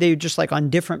 they're just like on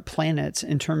different planets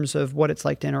in terms of what it's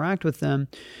like to interact with them.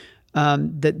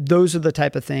 That those are the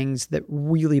type of things that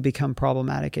really become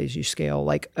problematic as you scale.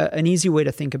 Like an easy way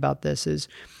to think about this is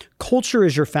culture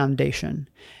is your foundation.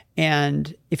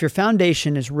 And if your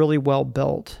foundation is really well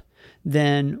built,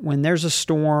 then when there's a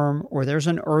storm or there's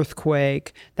an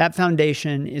earthquake, that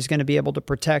foundation is going to be able to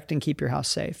protect and keep your house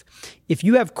safe. If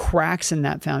you have cracks in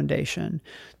that foundation,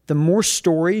 the more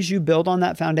stories you build on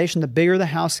that foundation, the bigger the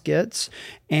house gets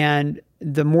and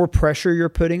the more pressure you're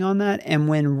putting on that. And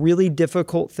when really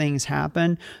difficult things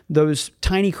happen, those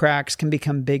tiny cracks can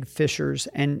become big fissures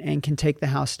and can take the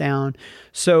house down.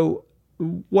 So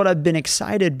what I've been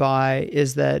excited by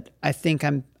is that I think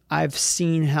I've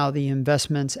seen how the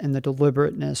investments and the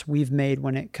deliberateness we've made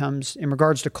when it comes in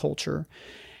regards to culture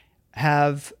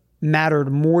have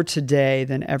mattered more today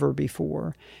than ever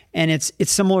before. And it's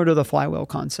similar to the flywheel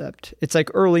concept. It's like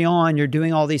early on, you're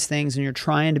doing all these things and you're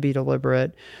trying to be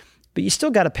deliberate, but you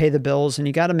still got to pay the bills and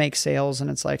you got to make sales. And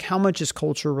it's like, how much is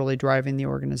culture really driving the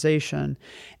organization?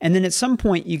 And then at some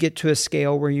point you get to a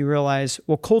scale where you realize,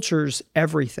 well, culture's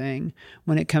everything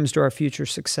when it comes to our future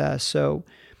success. So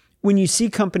when you see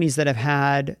companies that have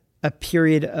had a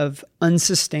period of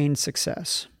unsustained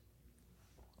success,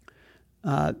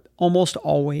 almost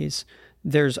always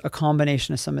there's a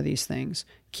combination of some of these things.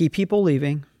 Key people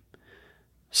leaving,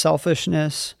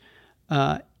 selfishness,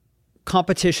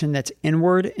 competition that's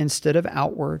inward instead of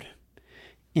outward,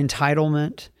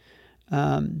 entitlement,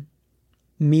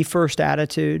 me first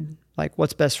attitude, like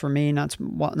what's best for me, not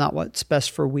what's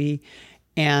best for we,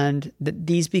 and that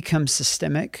these become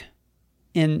systemic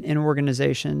in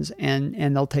organizations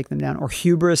and they'll take them down. Or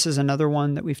hubris is another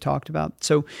one that we've talked about.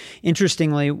 So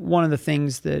interestingly, one of the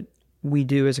things that we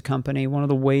do as a company, one of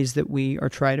the ways that we are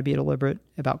trying to be deliberate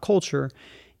about culture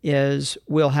is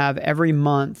we'll have every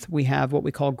month, we have what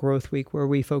we call Growth Week, where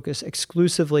we focus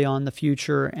exclusively on the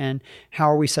future and how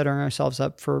are we setting ourselves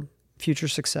up for future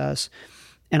success.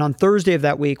 And on Thursday of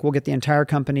that week, we'll get the entire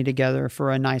company together for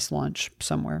a nice lunch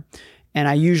somewhere. And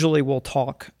I usually will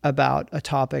talk about a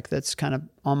topic that's kind of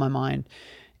on my mind.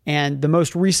 And the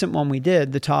most recent one we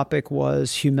did, the topic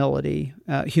was humility.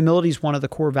 Humility is one of the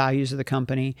core values of the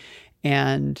company.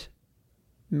 And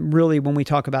really, when we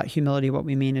talk about humility, what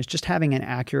we mean is just having an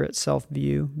accurate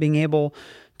self-view, being able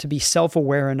to be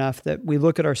self-aware enough that we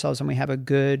look at ourselves and we have a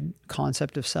good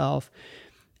concept of self.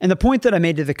 And the point that I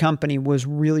made to the company was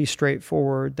really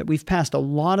straightforward, that we've passed a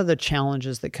lot of the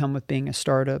challenges that come with being a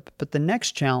startup. But the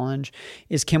next challenge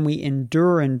is, can we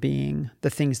endure in being the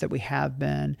things that we have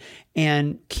been?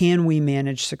 And can we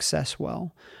manage success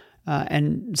well?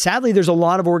 And sadly, there's a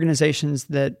lot of organizations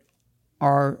that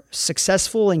are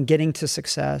successful in getting to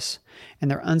success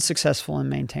and they're unsuccessful in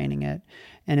maintaining it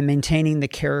and in maintaining the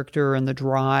character and the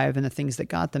drive and the things that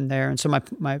got them there. And so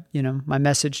my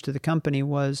message to the company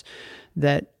was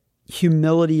that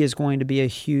humility is going to be a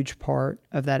huge part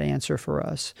of that answer for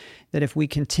us. That if we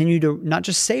continue to not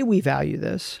just say we value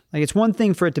this, like it's one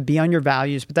thing for it to be on your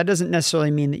values, but that doesn't necessarily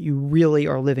mean that you really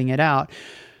are living it out.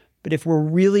 But if we're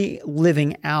really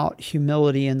living out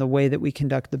humility in the way that we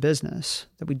conduct the business,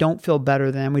 that we don't feel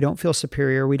better than, we don't feel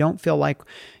superior, we don't feel like,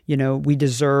 we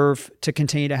deserve to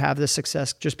continue to have this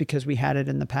success just because we had it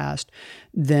in the past,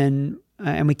 then,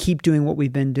 and we keep doing what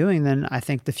we've been doing, then I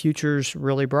think the future's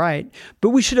really bright. But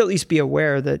we should at least be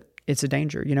aware that it's a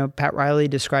danger. Pat Riley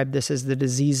described this as the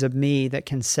disease of me that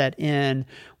can set in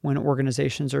when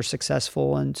organizations are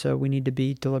successful. And so we need to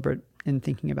be deliberate in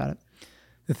thinking about it.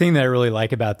 The thing that I really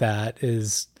like about that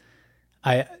is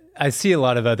I see a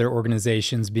lot of other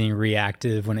organizations being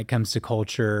reactive when it comes to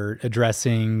culture,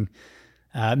 addressing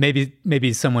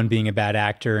maybe someone being a bad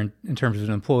actor in terms of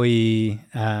an employee,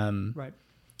 Right.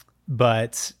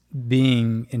 but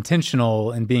being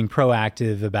intentional and being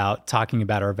proactive about talking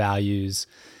about our values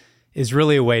is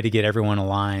really a way to get everyone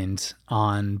aligned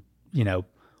on,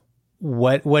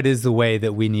 what is the way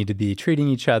that we need to be treating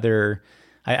each other.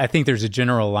 I think there's a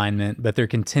general alignment, but there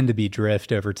can tend to be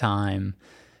drift over time.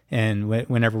 And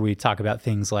whenever we talk about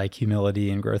things like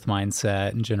humility and growth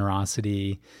mindset and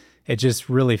generosity, it just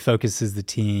really focuses the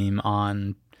team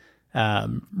on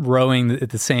rowing in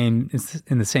the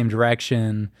same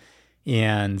direction,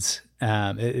 and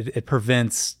it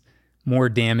prevents more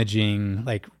damaging,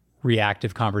 like,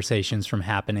 reactive conversations from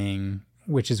happening,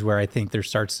 which is where I think there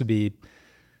starts to be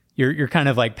you're kind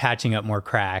of like patching up more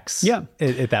cracks. Yeah.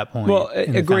 At that point. Well,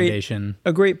 in the foundation.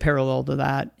 A great parallel to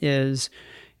that is,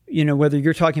 whether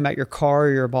you're talking about your car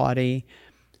or your body,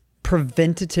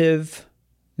 preventative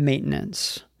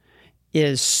maintenance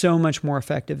is so much more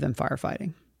effective than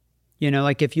firefighting.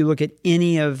 Like if you look at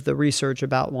any of the research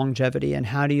about longevity and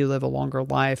how do you live a longer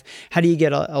life, how do you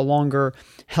get a longer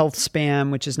health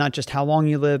span, which is not just how long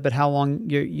you live, but how long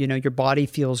your body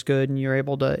feels good and you're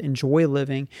able to enjoy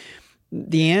living.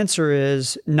 The answer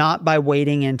is not by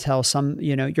waiting until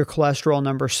your cholesterol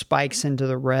number spikes into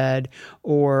the red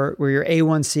or where your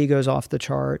A1C goes off the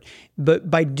chart,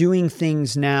 but by doing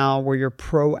things now where you're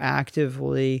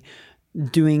proactively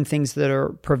doing things that are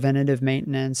preventative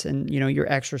maintenance, and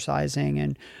you're exercising,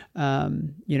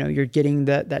 and you're getting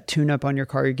that tune-up on your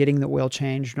car, you're getting the oil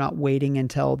change, not waiting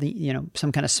until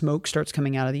some kind of smoke starts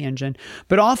coming out of the engine.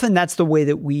 But often that's the way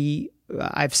that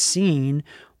I've seen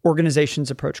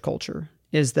organizations approach culture,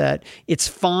 is that it's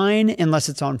fine unless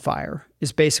it's on fire,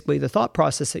 is basically the thought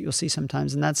process that you'll see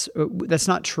sometimes. And that's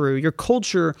not true. Your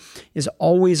culture is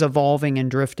always evolving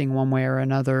and drifting one way or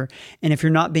another. And if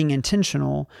you're not being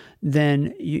intentional,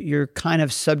 then you're kind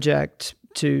of subject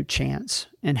to chance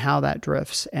and how that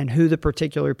drifts and who the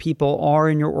particular people are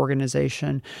in your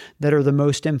organization that are the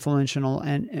most influential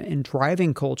and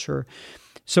driving culture.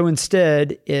 So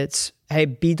instead, it's, hey,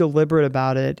 be deliberate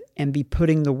about it and be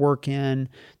putting the work in,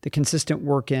 the consistent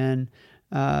work in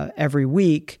every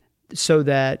week, so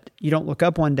that you don't look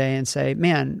up one day and say,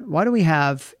 man, why do we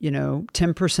have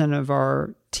 10% of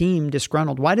our team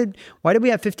disgruntled? Why did we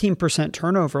have 15%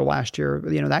 turnover last year?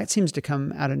 That seems to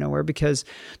come out of nowhere, because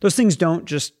those things don't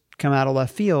just come out of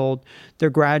left field. They're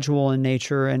gradual in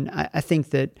nature. And I think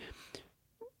that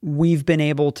we've been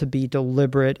able to be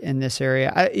deliberate in this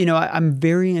area. I'm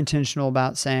very intentional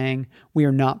about saying we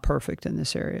are not perfect in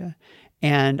this area.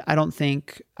 And I don't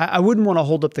think, I wouldn't want to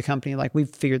hold up the company like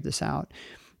we've figured this out.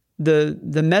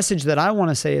 The message that I want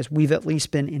to say is we've at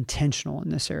least been intentional in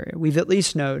this area. We've at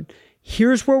least known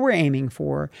here's where we're aiming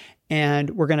for,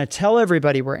 and we're going to tell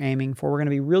everybody we're aiming for. We're going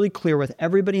to be really clear with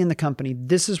everybody in the company.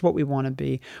 This is what we want to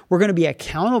be. We're going to be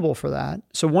accountable for that.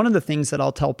 So one of the things that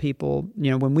I'll tell people,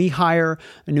 when we hire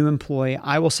a new employee,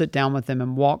 I will sit down with them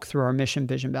and walk through our mission,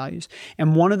 vision, values.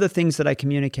 And one of the things that I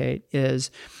communicate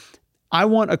is I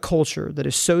want a culture that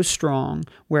is so strong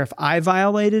where if I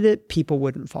violated it, people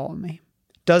wouldn't follow me.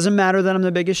 Doesn't matter that I'm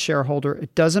the biggest shareholder.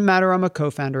 It doesn't matter I'm a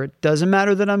co-founder. It doesn't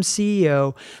matter that I'm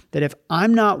CEO. That if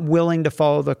I'm not willing to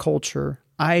follow the culture,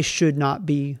 I should not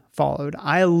be followed.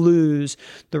 I lose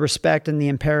the respect and the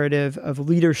imperative of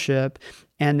leadership,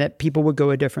 and that people would go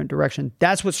a different direction.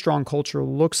 That's what strong culture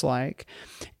looks like.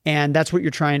 And that's what you're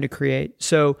trying to create.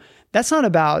 So that's not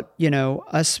about,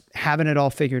 us having it all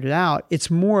figured out.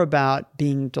 It's more about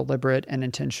being deliberate and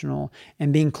intentional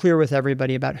and being clear with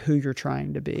everybody about who you're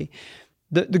trying to be.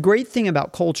 The great thing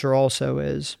about culture also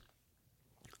is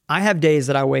I have days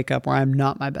that I wake up where I'm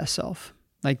not my best self.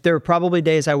 Like there are probably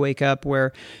days I wake up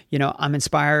where, I'm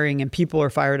inspiring and people are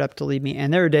fired up to lead me.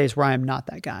 And there are days where I am not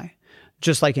that guy,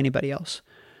 just like anybody else.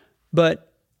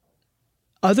 But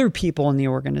other people in the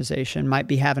organization might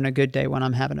be having a good day when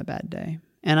I'm having a bad day.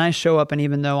 And I show up, and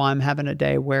even though I'm having a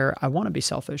day where I want to be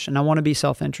selfish and I want to be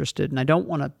self-interested and I don't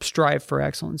want to strive for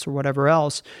excellence or whatever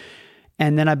else,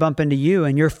 and then I bump into you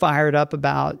and you're fired up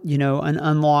about, an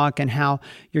unlock and how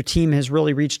your team has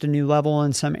really reached a new level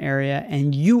in some area.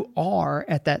 And you are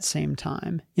at that same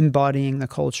time embodying the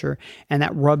culture, and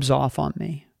that rubs off on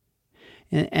me.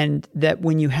 And that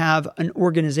when you have an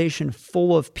organization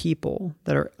full of people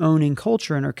that are owning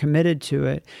culture and are committed to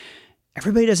it,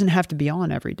 everybody doesn't have to be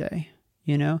on every day.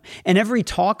 And every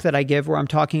talk that I give where I'm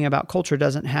talking about culture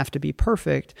doesn't have to be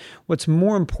perfect. What's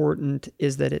more important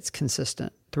is that it's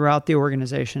consistent throughout the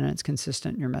organization and it's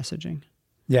consistent in your messaging.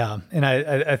 Yeah. And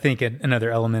I think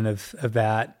another element of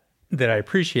that I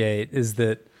appreciate is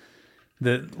that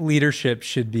the leadership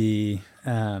should be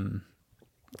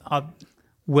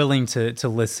willing to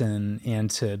listen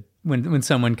and to when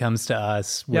someone comes to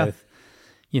us with,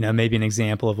 maybe an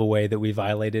example of a way that we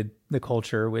violated the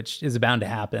culture, which is bound to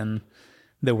happen,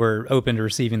 that we're open to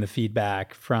receiving the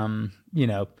feedback from,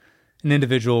 an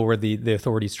individual where the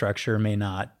authority structure may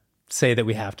not say that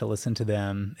we have to listen to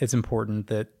them. It's important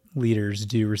that leaders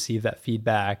do receive that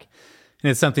feedback. And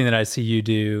it's something that I see you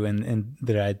do and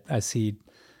that I see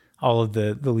all of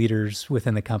the leaders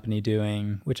within the company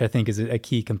doing, which I think is a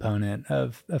key component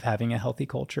of having a healthy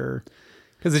culture.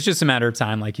 Because it's just a matter of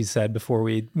time, like you said, before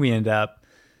we end up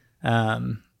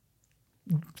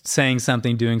saying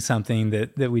something, doing something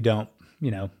that we don't,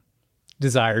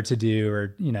 desire to do,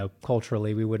 or,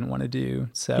 culturally we wouldn't want to do.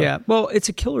 So yeah, well, it's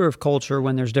a killer of culture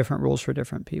when there's different rules for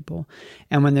different people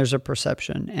and when there's a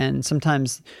perception. And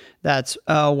sometimes that's,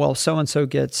 so-and-so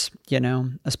gets,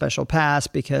 a special pass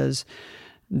because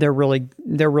they're really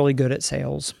good at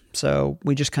sales. So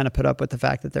we just kind of put up with the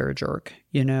fact that they're a jerk,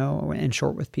 and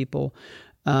short with people.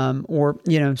 Or,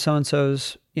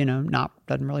 so-and-so's,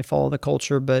 doesn't really follow the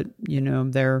culture, but,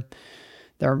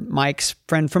 they're Mike's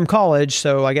friend from college,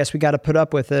 so I guess we got to put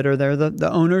up with it, or they're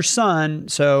the owner's son,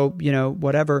 so,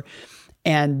 whatever.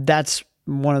 And that's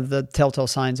one of the telltale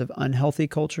signs of unhealthy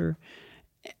culture.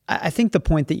 I think the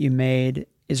point that you made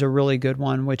is a really good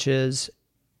one, which is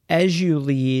as you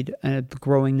lead a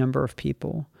growing number of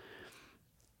people,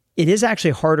 it is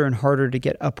actually harder and harder to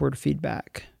get upward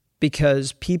feedback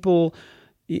because people,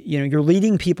 you're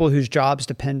leading people whose jobs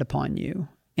depend upon you.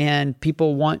 And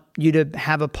people want you to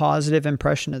have a positive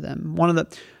impression of them. One of the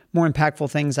more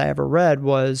impactful things I ever read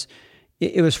was,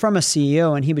 it was from a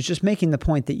CEO, and he was just making the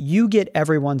point that you get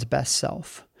everyone's best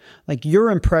self. Like your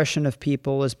impression of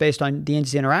people is based on the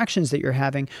interactions that you're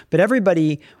having, but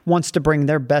everybody wants to bring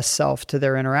their best self to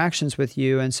their interactions with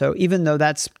you. And so even though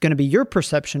that's going to be your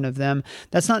perception of them,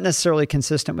 that's not necessarily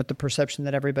consistent with the perception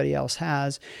that everybody else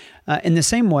has. In the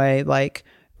same way, like,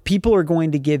 people are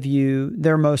going to give you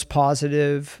their most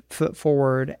positive foot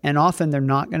forward, and often they're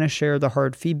not going to share the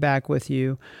hard feedback with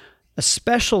you,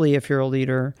 especially if you're a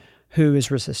leader who is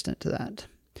resistant to that.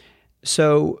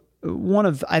 So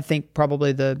I think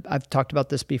probably I've talked about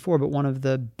this before, but one of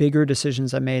the bigger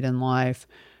decisions I made in life,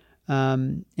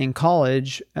 in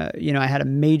college, I had a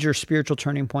major spiritual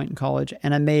turning point in college,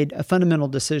 and I made a fundamental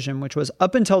decision, which was,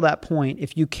 up until that point,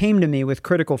 if you came to me with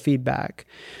critical feedback,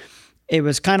 it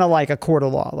was kind of like a court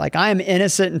of law. Like, I am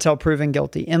innocent until proven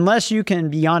guilty. Unless you can,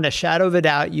 beyond a shadow of a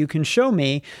doubt, you can show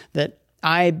me that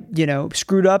I,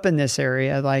 screwed up in this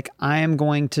area. Like, I am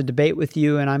going to debate with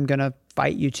you and I'm going to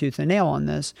fight you tooth and nail on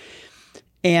this.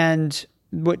 And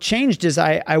what changed is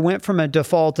I went from a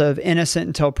default of innocent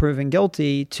until proven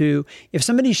guilty to, if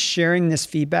somebody's sharing this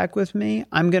feedback with me,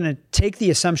 I'm going to take the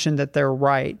assumption that they're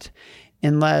right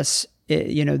unless,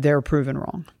 they're proven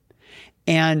wrong.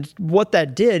 And what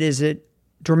that did is it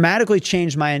dramatically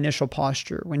changed my initial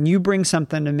posture. When you bring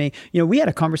something to me, we had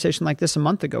a conversation like this a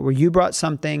month ago where you brought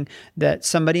something that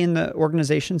somebody in the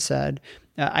organization said.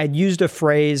 I'd used a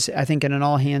phrase, I think, in an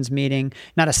all hands meeting.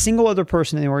 Not a single other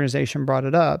person in the organization brought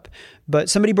it up, but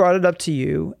somebody brought it up to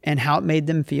you and how it made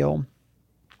them feel.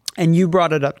 And you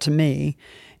brought it up to me.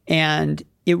 And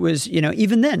it was,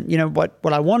 even then,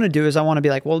 what I want to do is I want to be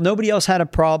like, well, nobody else had a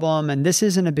problem and this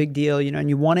isn't a big deal, and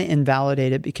you want to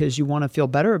invalidate it because you want to feel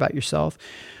better about yourself.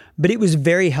 But it was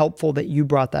very helpful that you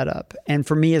brought that up. And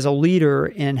for me as a leader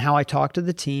in how I talk to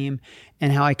the team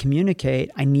and how I communicate,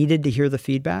 I needed to hear the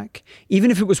feedback.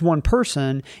 Even if it was one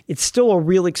person, it's still a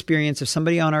real experience of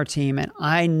somebody on our team, and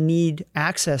I need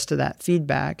access to that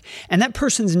feedback. And that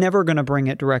person's never going to bring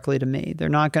it directly to me. They're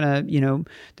not going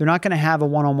to have a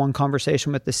one-on-one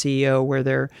conversation with the CEO where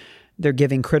they're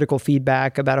giving critical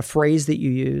feedback about a phrase that you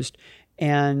used.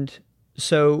 And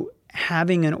so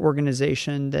having an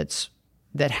organization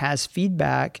that has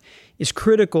feedback is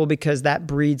critical because that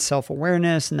breeds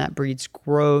self-awareness and that breeds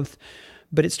growth.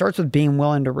 But it starts with being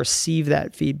willing to receive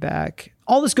that feedback.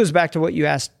 All this goes back to what you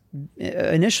asked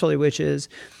initially, which is,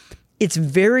 it's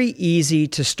very easy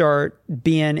to start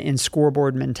being in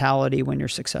scoreboard mentality when you're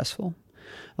successful.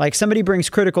 Like, somebody brings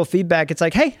critical feedback. It's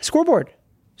like, hey, scoreboard.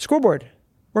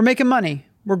 We're making money.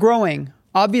 We're growing.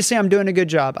 Obviously, I'm doing a good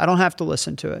job. I don't have to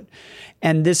listen to it.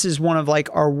 And this is one of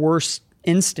our worst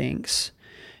instincts.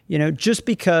 Just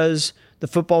because the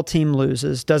football team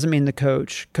loses doesn't mean the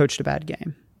coach coached a bad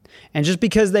game. And just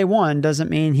because they won doesn't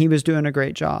mean he was doing a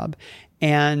great job.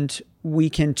 And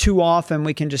too often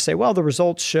we can just say, well, the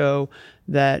results show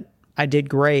that I did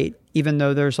great, even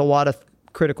though there's a lot of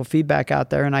critical feedback out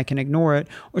there and I can ignore it.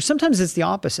 Or sometimes it's the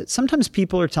opposite. Sometimes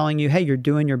people are telling you, hey, you're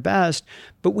doing your best,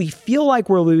 but we feel like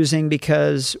we're losing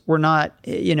because we're not,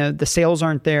 the sales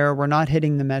aren't there. We're not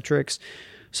hitting the metrics.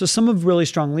 So some of really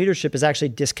strong leadership is actually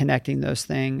disconnecting those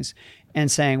things and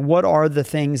saying, what are the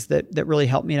things that really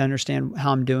help me to understand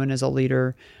how I'm doing as a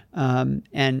leader? And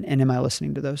am I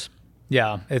listening to those?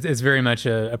 Yeah, it's very much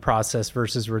a process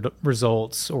versus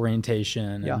results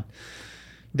orientation. Yeah. And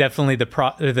definitely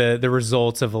the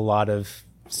results of a lot of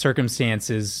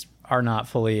circumstances are not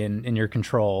fully in your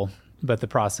control, but the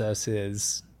process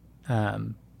is.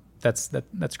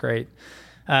 That's great.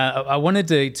 I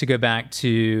wanted to go back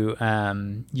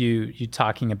to you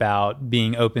talking about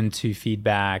being open to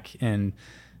feedback and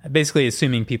basically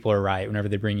assuming people are right whenever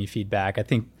they bring you feedback. I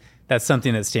think that's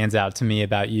something that stands out to me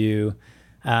about you.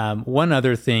 One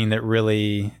other thing that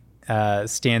really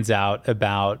stands out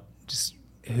about just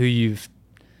who you've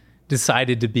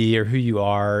decided to be or who you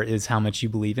are is how much you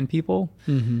believe in people.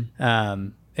 Mm-hmm.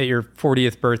 At your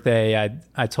 40th birthday,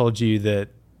 I told you that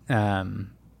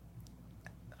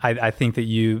I think that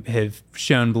you have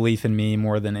shown belief in me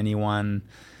more than anyone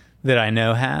that I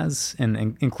know has,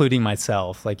 and including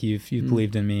myself. Like you've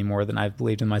believed in me more than I've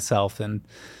believed in myself, and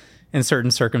in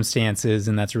certain circumstances,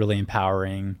 and that's really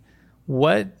empowering.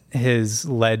 What has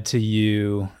led to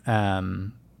you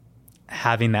having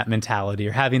that mentality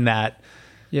or having that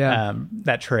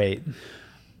that trait?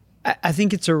 I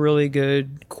think it's a really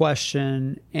good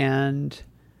question, and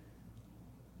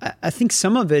I think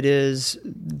some of it is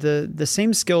the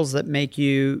same skills that make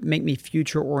me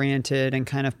future oriented and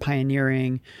kind of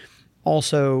pioneering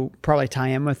also probably tie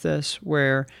in with this,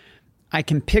 where I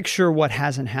can picture what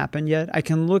hasn't happened yet. I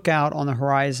can look out on the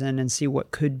horizon and see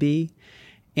what could be.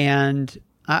 And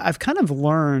I've kind of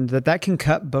learned that can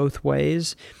cut both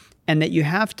ways, and that you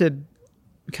have to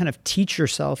kind of teach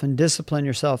yourself and discipline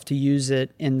yourself to use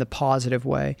it in the positive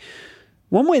way.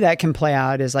 One way that can play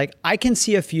out is like, I can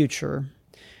see a future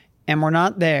and we're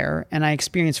not there, and I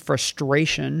experience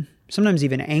frustration, sometimes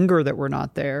even anger that we're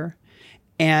not there.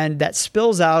 And that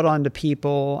spills out onto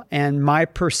people and my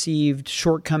perceived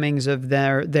shortcomings of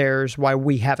theirs, why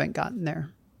we haven't gotten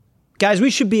there. Guys,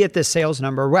 we should be at this sales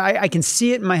number. I can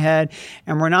see it in my head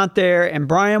and we're not there. And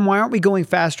Brian, why aren't we going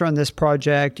faster on this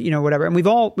project? Whatever. And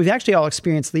we've actually all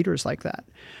experienced leaders like that,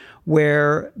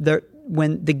 where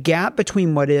when the gap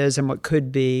between what is and what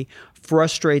could be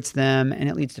frustrates them, and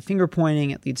it leads to finger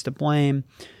pointing, it leads to blame.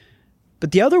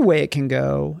 But the other way it can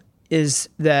go is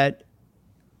that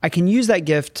I can use that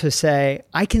gift to say,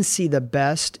 I can see the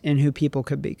best in who people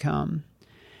could become.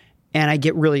 And I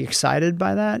get really excited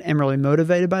by that and really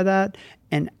motivated by that.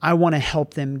 And I want to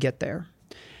help them get there.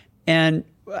 And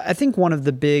I think one of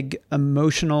the big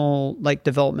emotional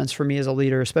developments for me as a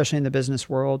leader, especially in the business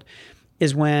world,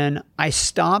 is when I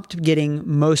stopped getting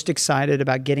most excited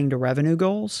about getting to revenue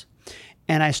goals.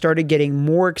 And I started getting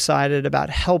more excited about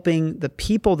helping the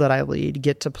people that I lead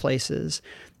get to places,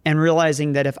 and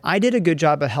realizing that if I did a good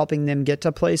job of helping them get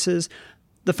to places,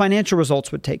 the financial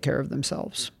results would take care of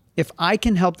themselves. If I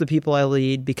can help the people I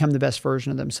lead become the best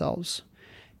version of themselves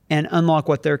and unlock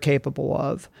what they're capable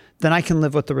of, then I can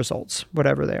live with the results,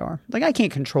 whatever they are. Like, I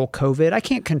can't control COVID. I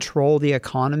can't control the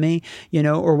economy,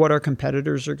 or what our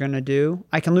competitors are going to do.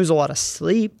 I can lose a lot of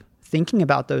sleep thinking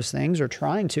about those things or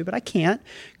trying to, but I can't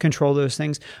control those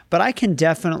things. But I can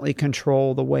definitely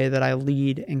control the way that I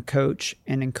lead and coach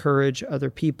and encourage other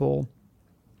people.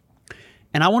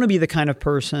 And I want to be the kind of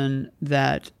person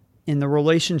that in the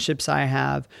relationships I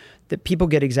have, that people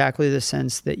get exactly the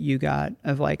sense that you got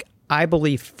of like, I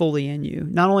believe fully in you.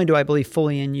 Not only do I believe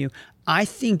fully in you, I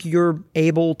think you're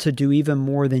able to do even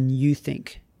more than you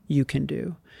think you can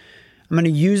do. I'm going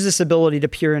to use this ability to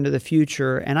peer into the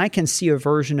future, and I can see a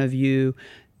version of you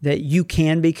that you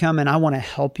can become, and I want to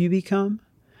help you become,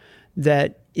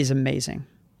 that is amazing.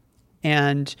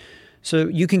 And so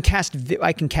I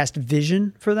can cast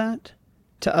vision for that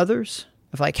to others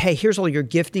of like, hey, here's all your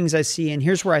giftings I see, and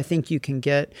here's where I think you can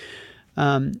get.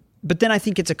 But then I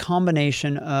think it's a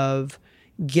combination of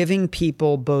giving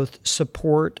people both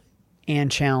support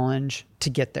and challenge to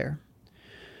get there.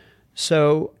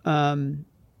 So,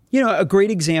 a great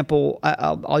example,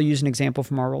 I'll use an example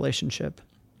from our relationship.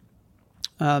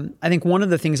 I think one of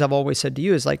the things I've always said to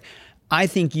you is like, I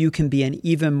think you can be an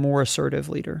even more assertive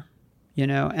leader,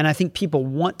 and I think people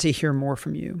want to hear more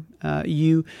from you.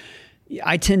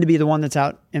 I tend to be the one that's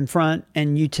out in front,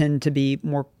 and you tend to be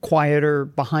more quieter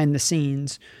behind the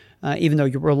scenes. Even though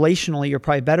you're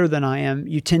probably better than I am,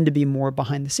 you tend to be more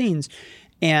behind the scenes.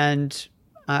 And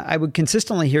I would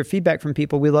consistently hear feedback from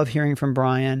people. We love hearing from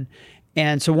Brian.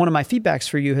 And so one of my feedbacks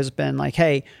for you has been like,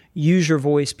 hey, use your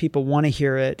voice. People want to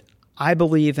hear it. I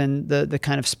believe in the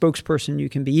kind of spokesperson you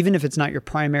can be, even if it's not your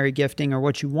primary gifting or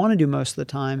what you want to do most of the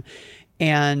time.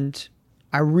 And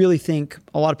I really think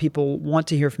a lot of people want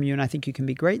to hear from you, and I think you can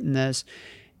be great in this.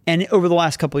 And over the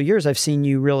last couple of years, I've seen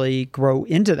you really grow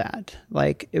into that,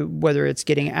 like whether it's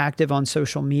getting active on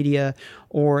social media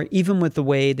or even with the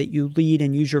way that you lead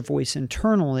and use your voice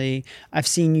internally. I've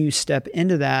seen you step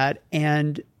into that,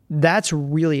 and that's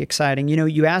really exciting. You know,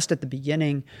 you asked at the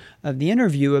beginning of the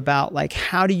interview about like,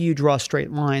 how do you draw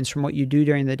straight lines from what you do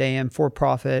during the day in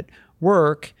for-profit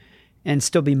work and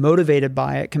still be motivated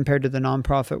by it compared to the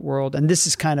nonprofit world? And this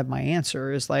is kind of my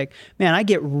answer, is like, man, I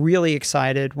get really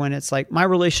excited when it's like my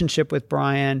relationship with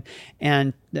Brian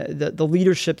and the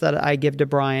leadership that I give to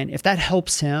Brian, if that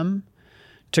helps him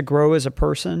to grow as a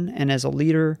person and as a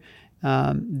leader,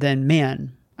 then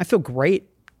man, I feel great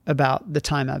about the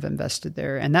time I've invested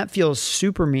there. And that feels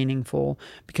super meaningful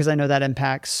because I know that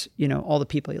impacts, you know, all the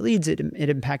people he leads. It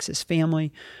impacts his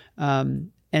family.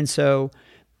 And so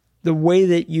the way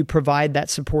that you provide that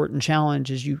support and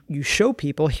challenge is you show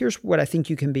people, here's what I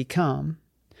think you can become.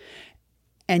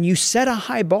 And you set a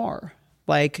high bar.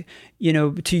 Like, you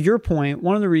know, to your point,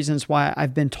 one of the reasons why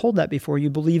I've been told that before, you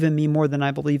believe in me more than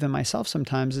I believe in myself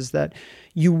sometimes, is that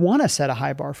you want to set a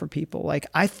high bar for people. Like,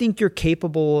 I think you're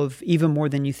capable of even more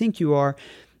than you think you are,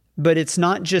 but it's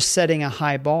not just setting a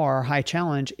high bar, high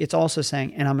challenge. It's also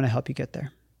saying, and I'm going to help you get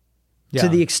there. Yeah. To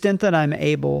the extent that I'm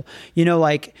able, you know,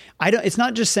 like it's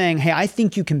not just saying, hey, I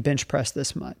think you can bench press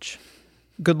this much.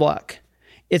 Good luck.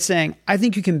 It's saying, I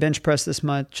think you can bench press this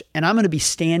much, and I'm going to be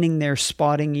standing there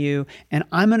spotting you, and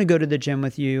I'm going to go to the gym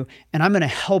with you, and I'm going to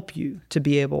help you to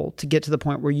be able to get to the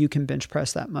point where you can bench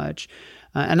press that much.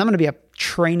 And I'm going to be a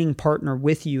training partner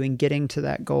with you in getting to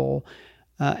that goal.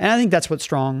 And I think that's what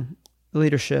strong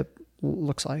leadership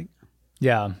looks like.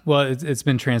 Yeah. Well, it's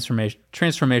been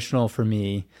transformational for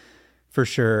me, for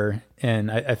sure. And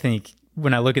I think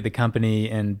when I look at the company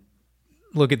and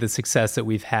look at the success that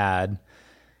we've had,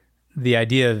 the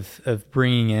idea of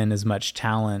bringing in as much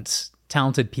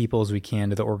talented people as we can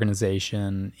to the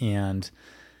organization and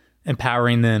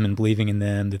empowering them and believing in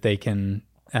them that they can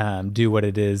do what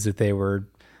it is that they were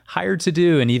hired to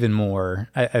do, and even more.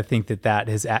 I think that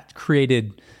has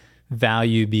created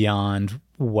value beyond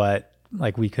what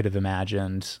like we could have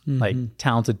imagined. Mm-hmm. Like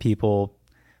talented people,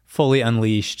 fully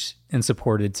unleashed and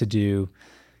supported to do,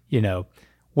 you know,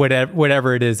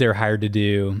 whatever it is they're hired to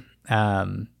do.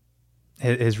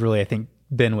 Has really, I think,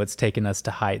 been what's taken us to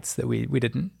heights that we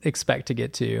didn't expect to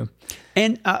get to.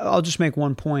 And I'll just make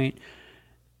one point.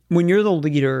 When you're the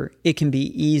leader, it can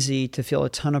be easy to feel a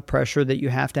ton of pressure that you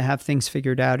have to have things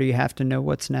figured out or you have to know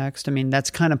what's next. I mean, that's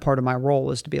kind of part of my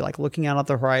role, is to be like looking out at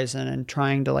the horizon and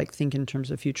trying to like think in terms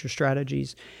of future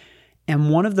strategies. And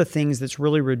one of the things that's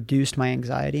really reduced my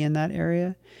anxiety in that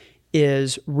area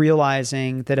is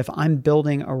realizing that if I'm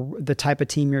building the type of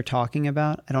team you're talking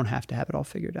about, I don't have to have it all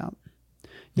figured out.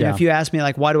 You know, if you ask me,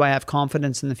 like, why do I have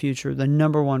confidence in the future? The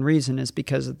number one reason is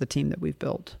because of the team that we've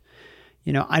built.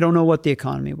 You know, I don't know what the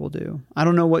economy will do. I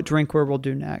don't know what drinkware will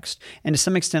do next. And to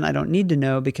some extent, I don't need to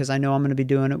know, because I know I'm going to be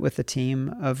doing it with a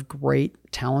team of great,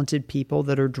 talented people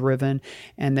that are driven,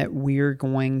 and that we're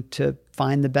going to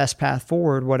find the best path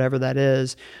forward, whatever that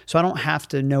is. So I don't have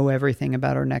to know everything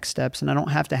about our next steps, and I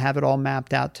don't have to have it all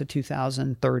mapped out to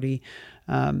 2030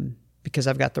 because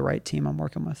I've got the right team I'm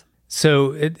working with.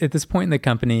 So at this point in the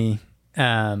company,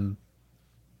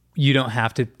 you don't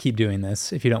have to keep doing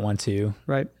this if you don't want to.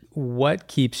 Right. What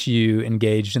keeps you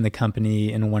engaged in the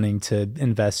company and wanting to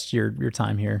invest your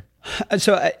time here?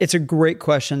 So it's a great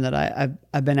question that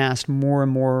I've been asked more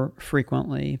and more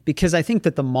frequently, because I think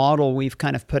that the model we've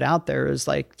kind of put out there is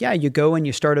like, yeah, you go and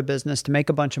you start a business to make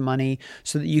a bunch of money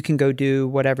so that you can go do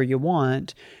whatever you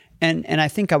want. And I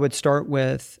think I would start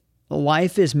with,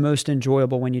 life is most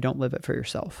enjoyable when you don't live it for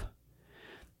yourself.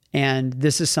 And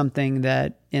this is something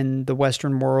that in the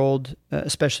Western world,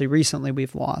 especially recently,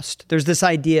 we've lost. There's this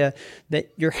idea that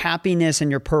your happiness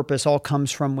and your purpose all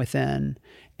comes from within,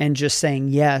 and just saying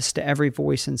yes to every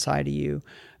voice inside of you.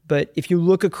 But if you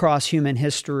look across human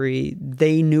history,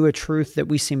 they knew a truth that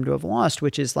we seem to have lost,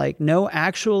 which is like, no,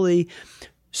 actually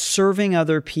serving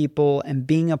other people and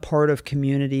being a part of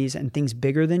communities and things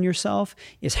bigger than yourself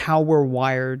is how we're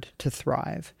wired to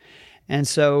thrive. And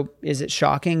so is it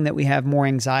shocking that we have more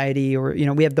anxiety, or, you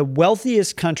know, we have the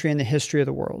wealthiest country in the history of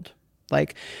the world?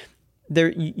 Like,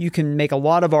 there, you can make a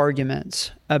lot of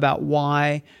arguments about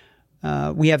why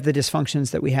we have the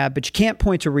dysfunctions that we have, but you can't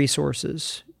point to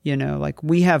resources. You know, like,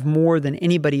 we have more than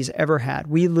anybody's ever had.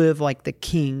 We live like the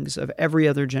kings of every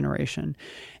other generation.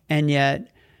 And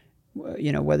yet,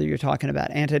 you know, whether you're talking about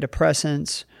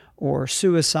antidepressants or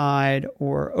suicide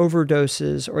or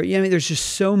overdoses, or, you know, there's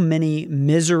just so many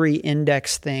misery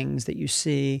index things that you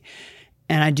see.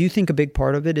 And I do think a big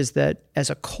part of it is that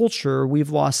as a culture, we've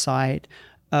lost sight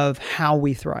of how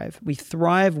we thrive. We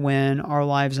thrive when our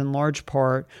lives in large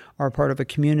part are part of a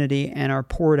community and are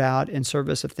poured out in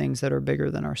service of things that are bigger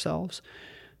than ourselves.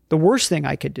 The worst thing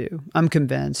I could do, I'm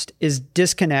convinced, is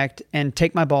disconnect and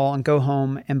take my ball and go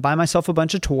home and buy myself a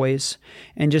bunch of toys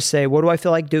and just say, what do I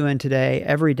feel like doing today,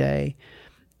 every day,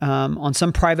 on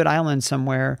some private island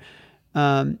somewhere?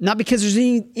 Not because there's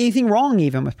anything wrong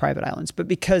even with private islands, but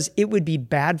because it would be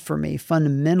bad for me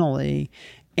fundamentally,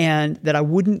 and that I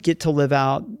wouldn't get to live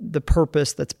out the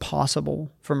purpose that's possible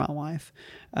for my life.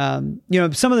 Some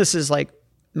of this is like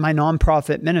my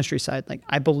nonprofit ministry side. Like,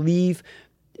 I believe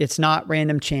it's not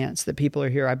random chance that people are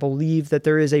here. I believe that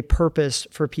there is a purpose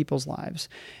for people's lives.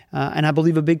 And I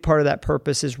believe a big part of that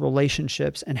purpose is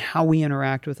relationships and how we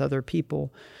interact with other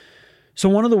people. So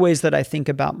one of the ways that I think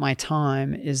about my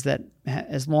time is that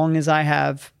as long as I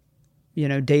have,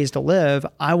 days to live,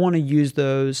 I want to use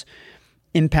those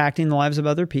impacting the lives of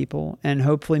other people and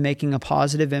hopefully making a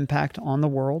positive impact on the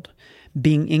world,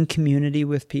 being in community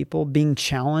with people, being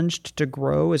challenged to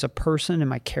grow as a person in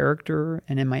my character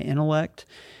and in my intellect.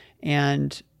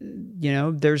 And,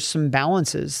 there's some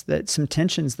balances, some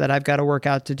tensions that I've got to work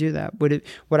out to do that. Would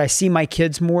I see my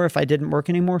kids more if I didn't work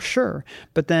anymore? Sure.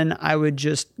 But then I would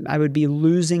be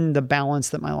losing the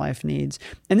balance that my life needs.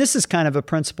 And this is kind of a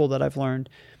principle that I've learned.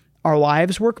 Our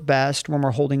lives work best when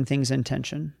we're holding things in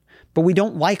tension. But we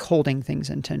don't like holding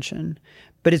things in tension.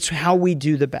 But it's how we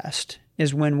do the best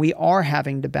is when we are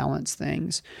having to balance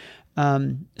things.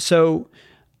 So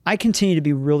I continue to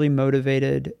be really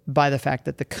motivated by the fact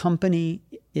that the company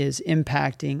is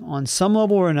impacting on some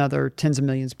level or another tens of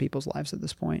millions of people's lives at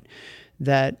this point.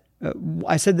 That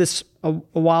I said this a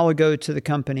while ago to the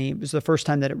company. It was the first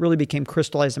time that it really became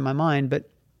crystallized in my mind. But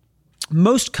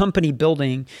most company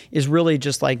building is really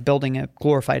just like building a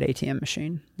glorified ATM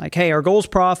machine. Like, hey, our goal is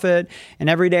profit. And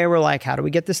every day we're like, how do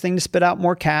we get this thing to spit out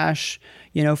more cash,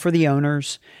 for the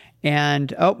owners?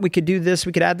 And, we could do this.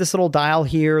 We could add this little dial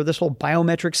here, this little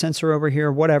biometric sensor over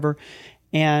here, whatever.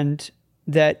 And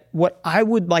that what I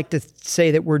would like to say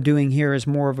that we're doing here is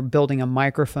more of building a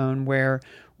microphone where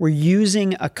we're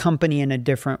using a company in a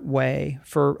different way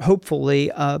for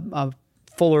hopefully a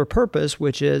fuller purpose,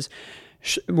 which is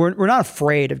we're not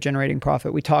afraid of generating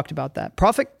profit. We talked about that.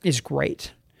 Profit is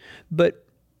great, but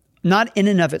not in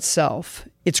and of itself.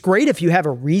 It's great if you have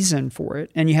a reason for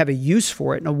it and you have a use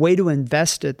for it and a way to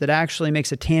invest it that actually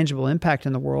makes a tangible impact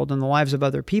in the world and the lives of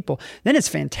other people. Then it's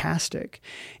fantastic.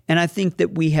 And I think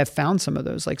that we have found some of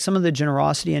those, like some of the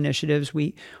generosity initiatives.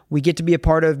 We get to be a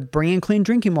part of bringing clean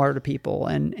drinking water to people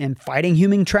and fighting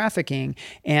human trafficking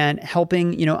and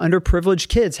helping, underprivileged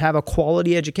kids have a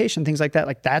quality education, things like that.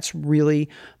 Like, that's really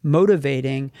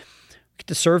motivating.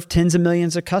 To serve tens of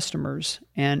millions of customers,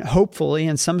 and hopefully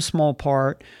in some small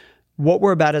part, what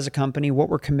we're about as a company, what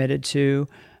we're committed to,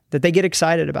 that they get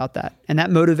excited about that. And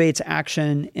that motivates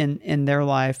action in their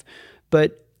life.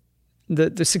 But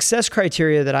the success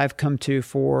criteria that I've come to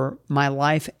for my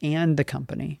life and the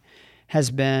company has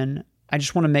been, I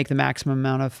just want to make the maximum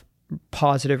amount of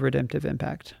positive, redemptive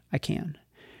impact I can.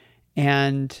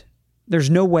 And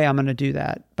there's no way I'm going to do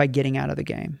that by getting out of the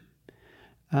game.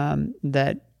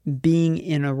 That being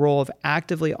in a role of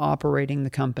actively operating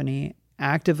the company,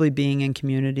 actively being in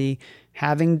community,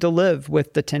 having to live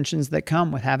with the tensions that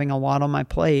come with having a lot on my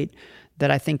plate, that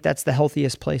I think that's the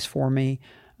healthiest place for me.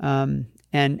 And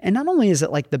not only is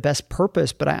it like the best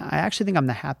purpose, but I actually think I'm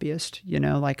the happiest,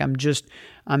 like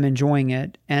I'm enjoying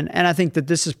it. And I think that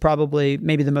this is probably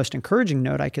maybe the most encouraging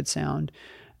note I could sound,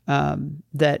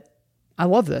 that I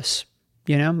love this,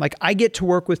 like I get to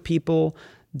work with people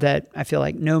that I feel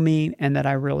like know me and that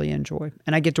I really enjoy.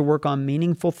 And I get to work on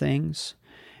meaningful things,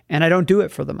 and I don't do it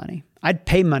for the money. I'd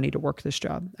pay money to work this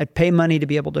job. I'd pay money to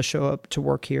be able to show up to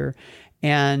work here.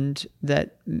 And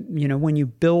that, when you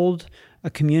build a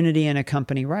community and a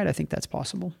company right, I think that's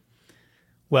possible.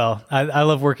 Well, I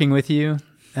love working with you.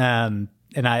 And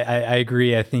I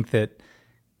agree. I think that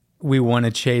we want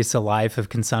to chase a life of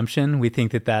consumption. We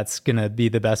think that that's going to be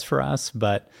the best for us,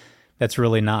 but that's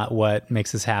really not what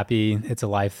makes us happy. It's a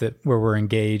life where we're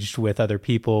engaged with other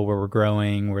people, where we're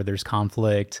growing, where there's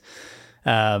conflict,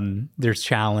 there's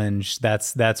challenge.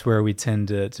 That's where we tend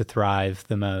to thrive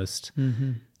the most.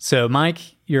 Mm-hmm. So, Mike,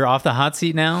 you're off the hot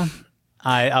seat now.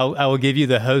 I will give you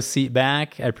the host seat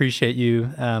back. I appreciate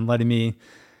you letting me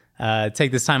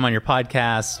take this time on your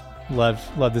podcast.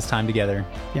 Love this time together.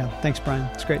 Yeah, thanks, Brian.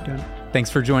 It's great doing it. Thanks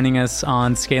for joining us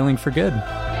on Scaling for Good.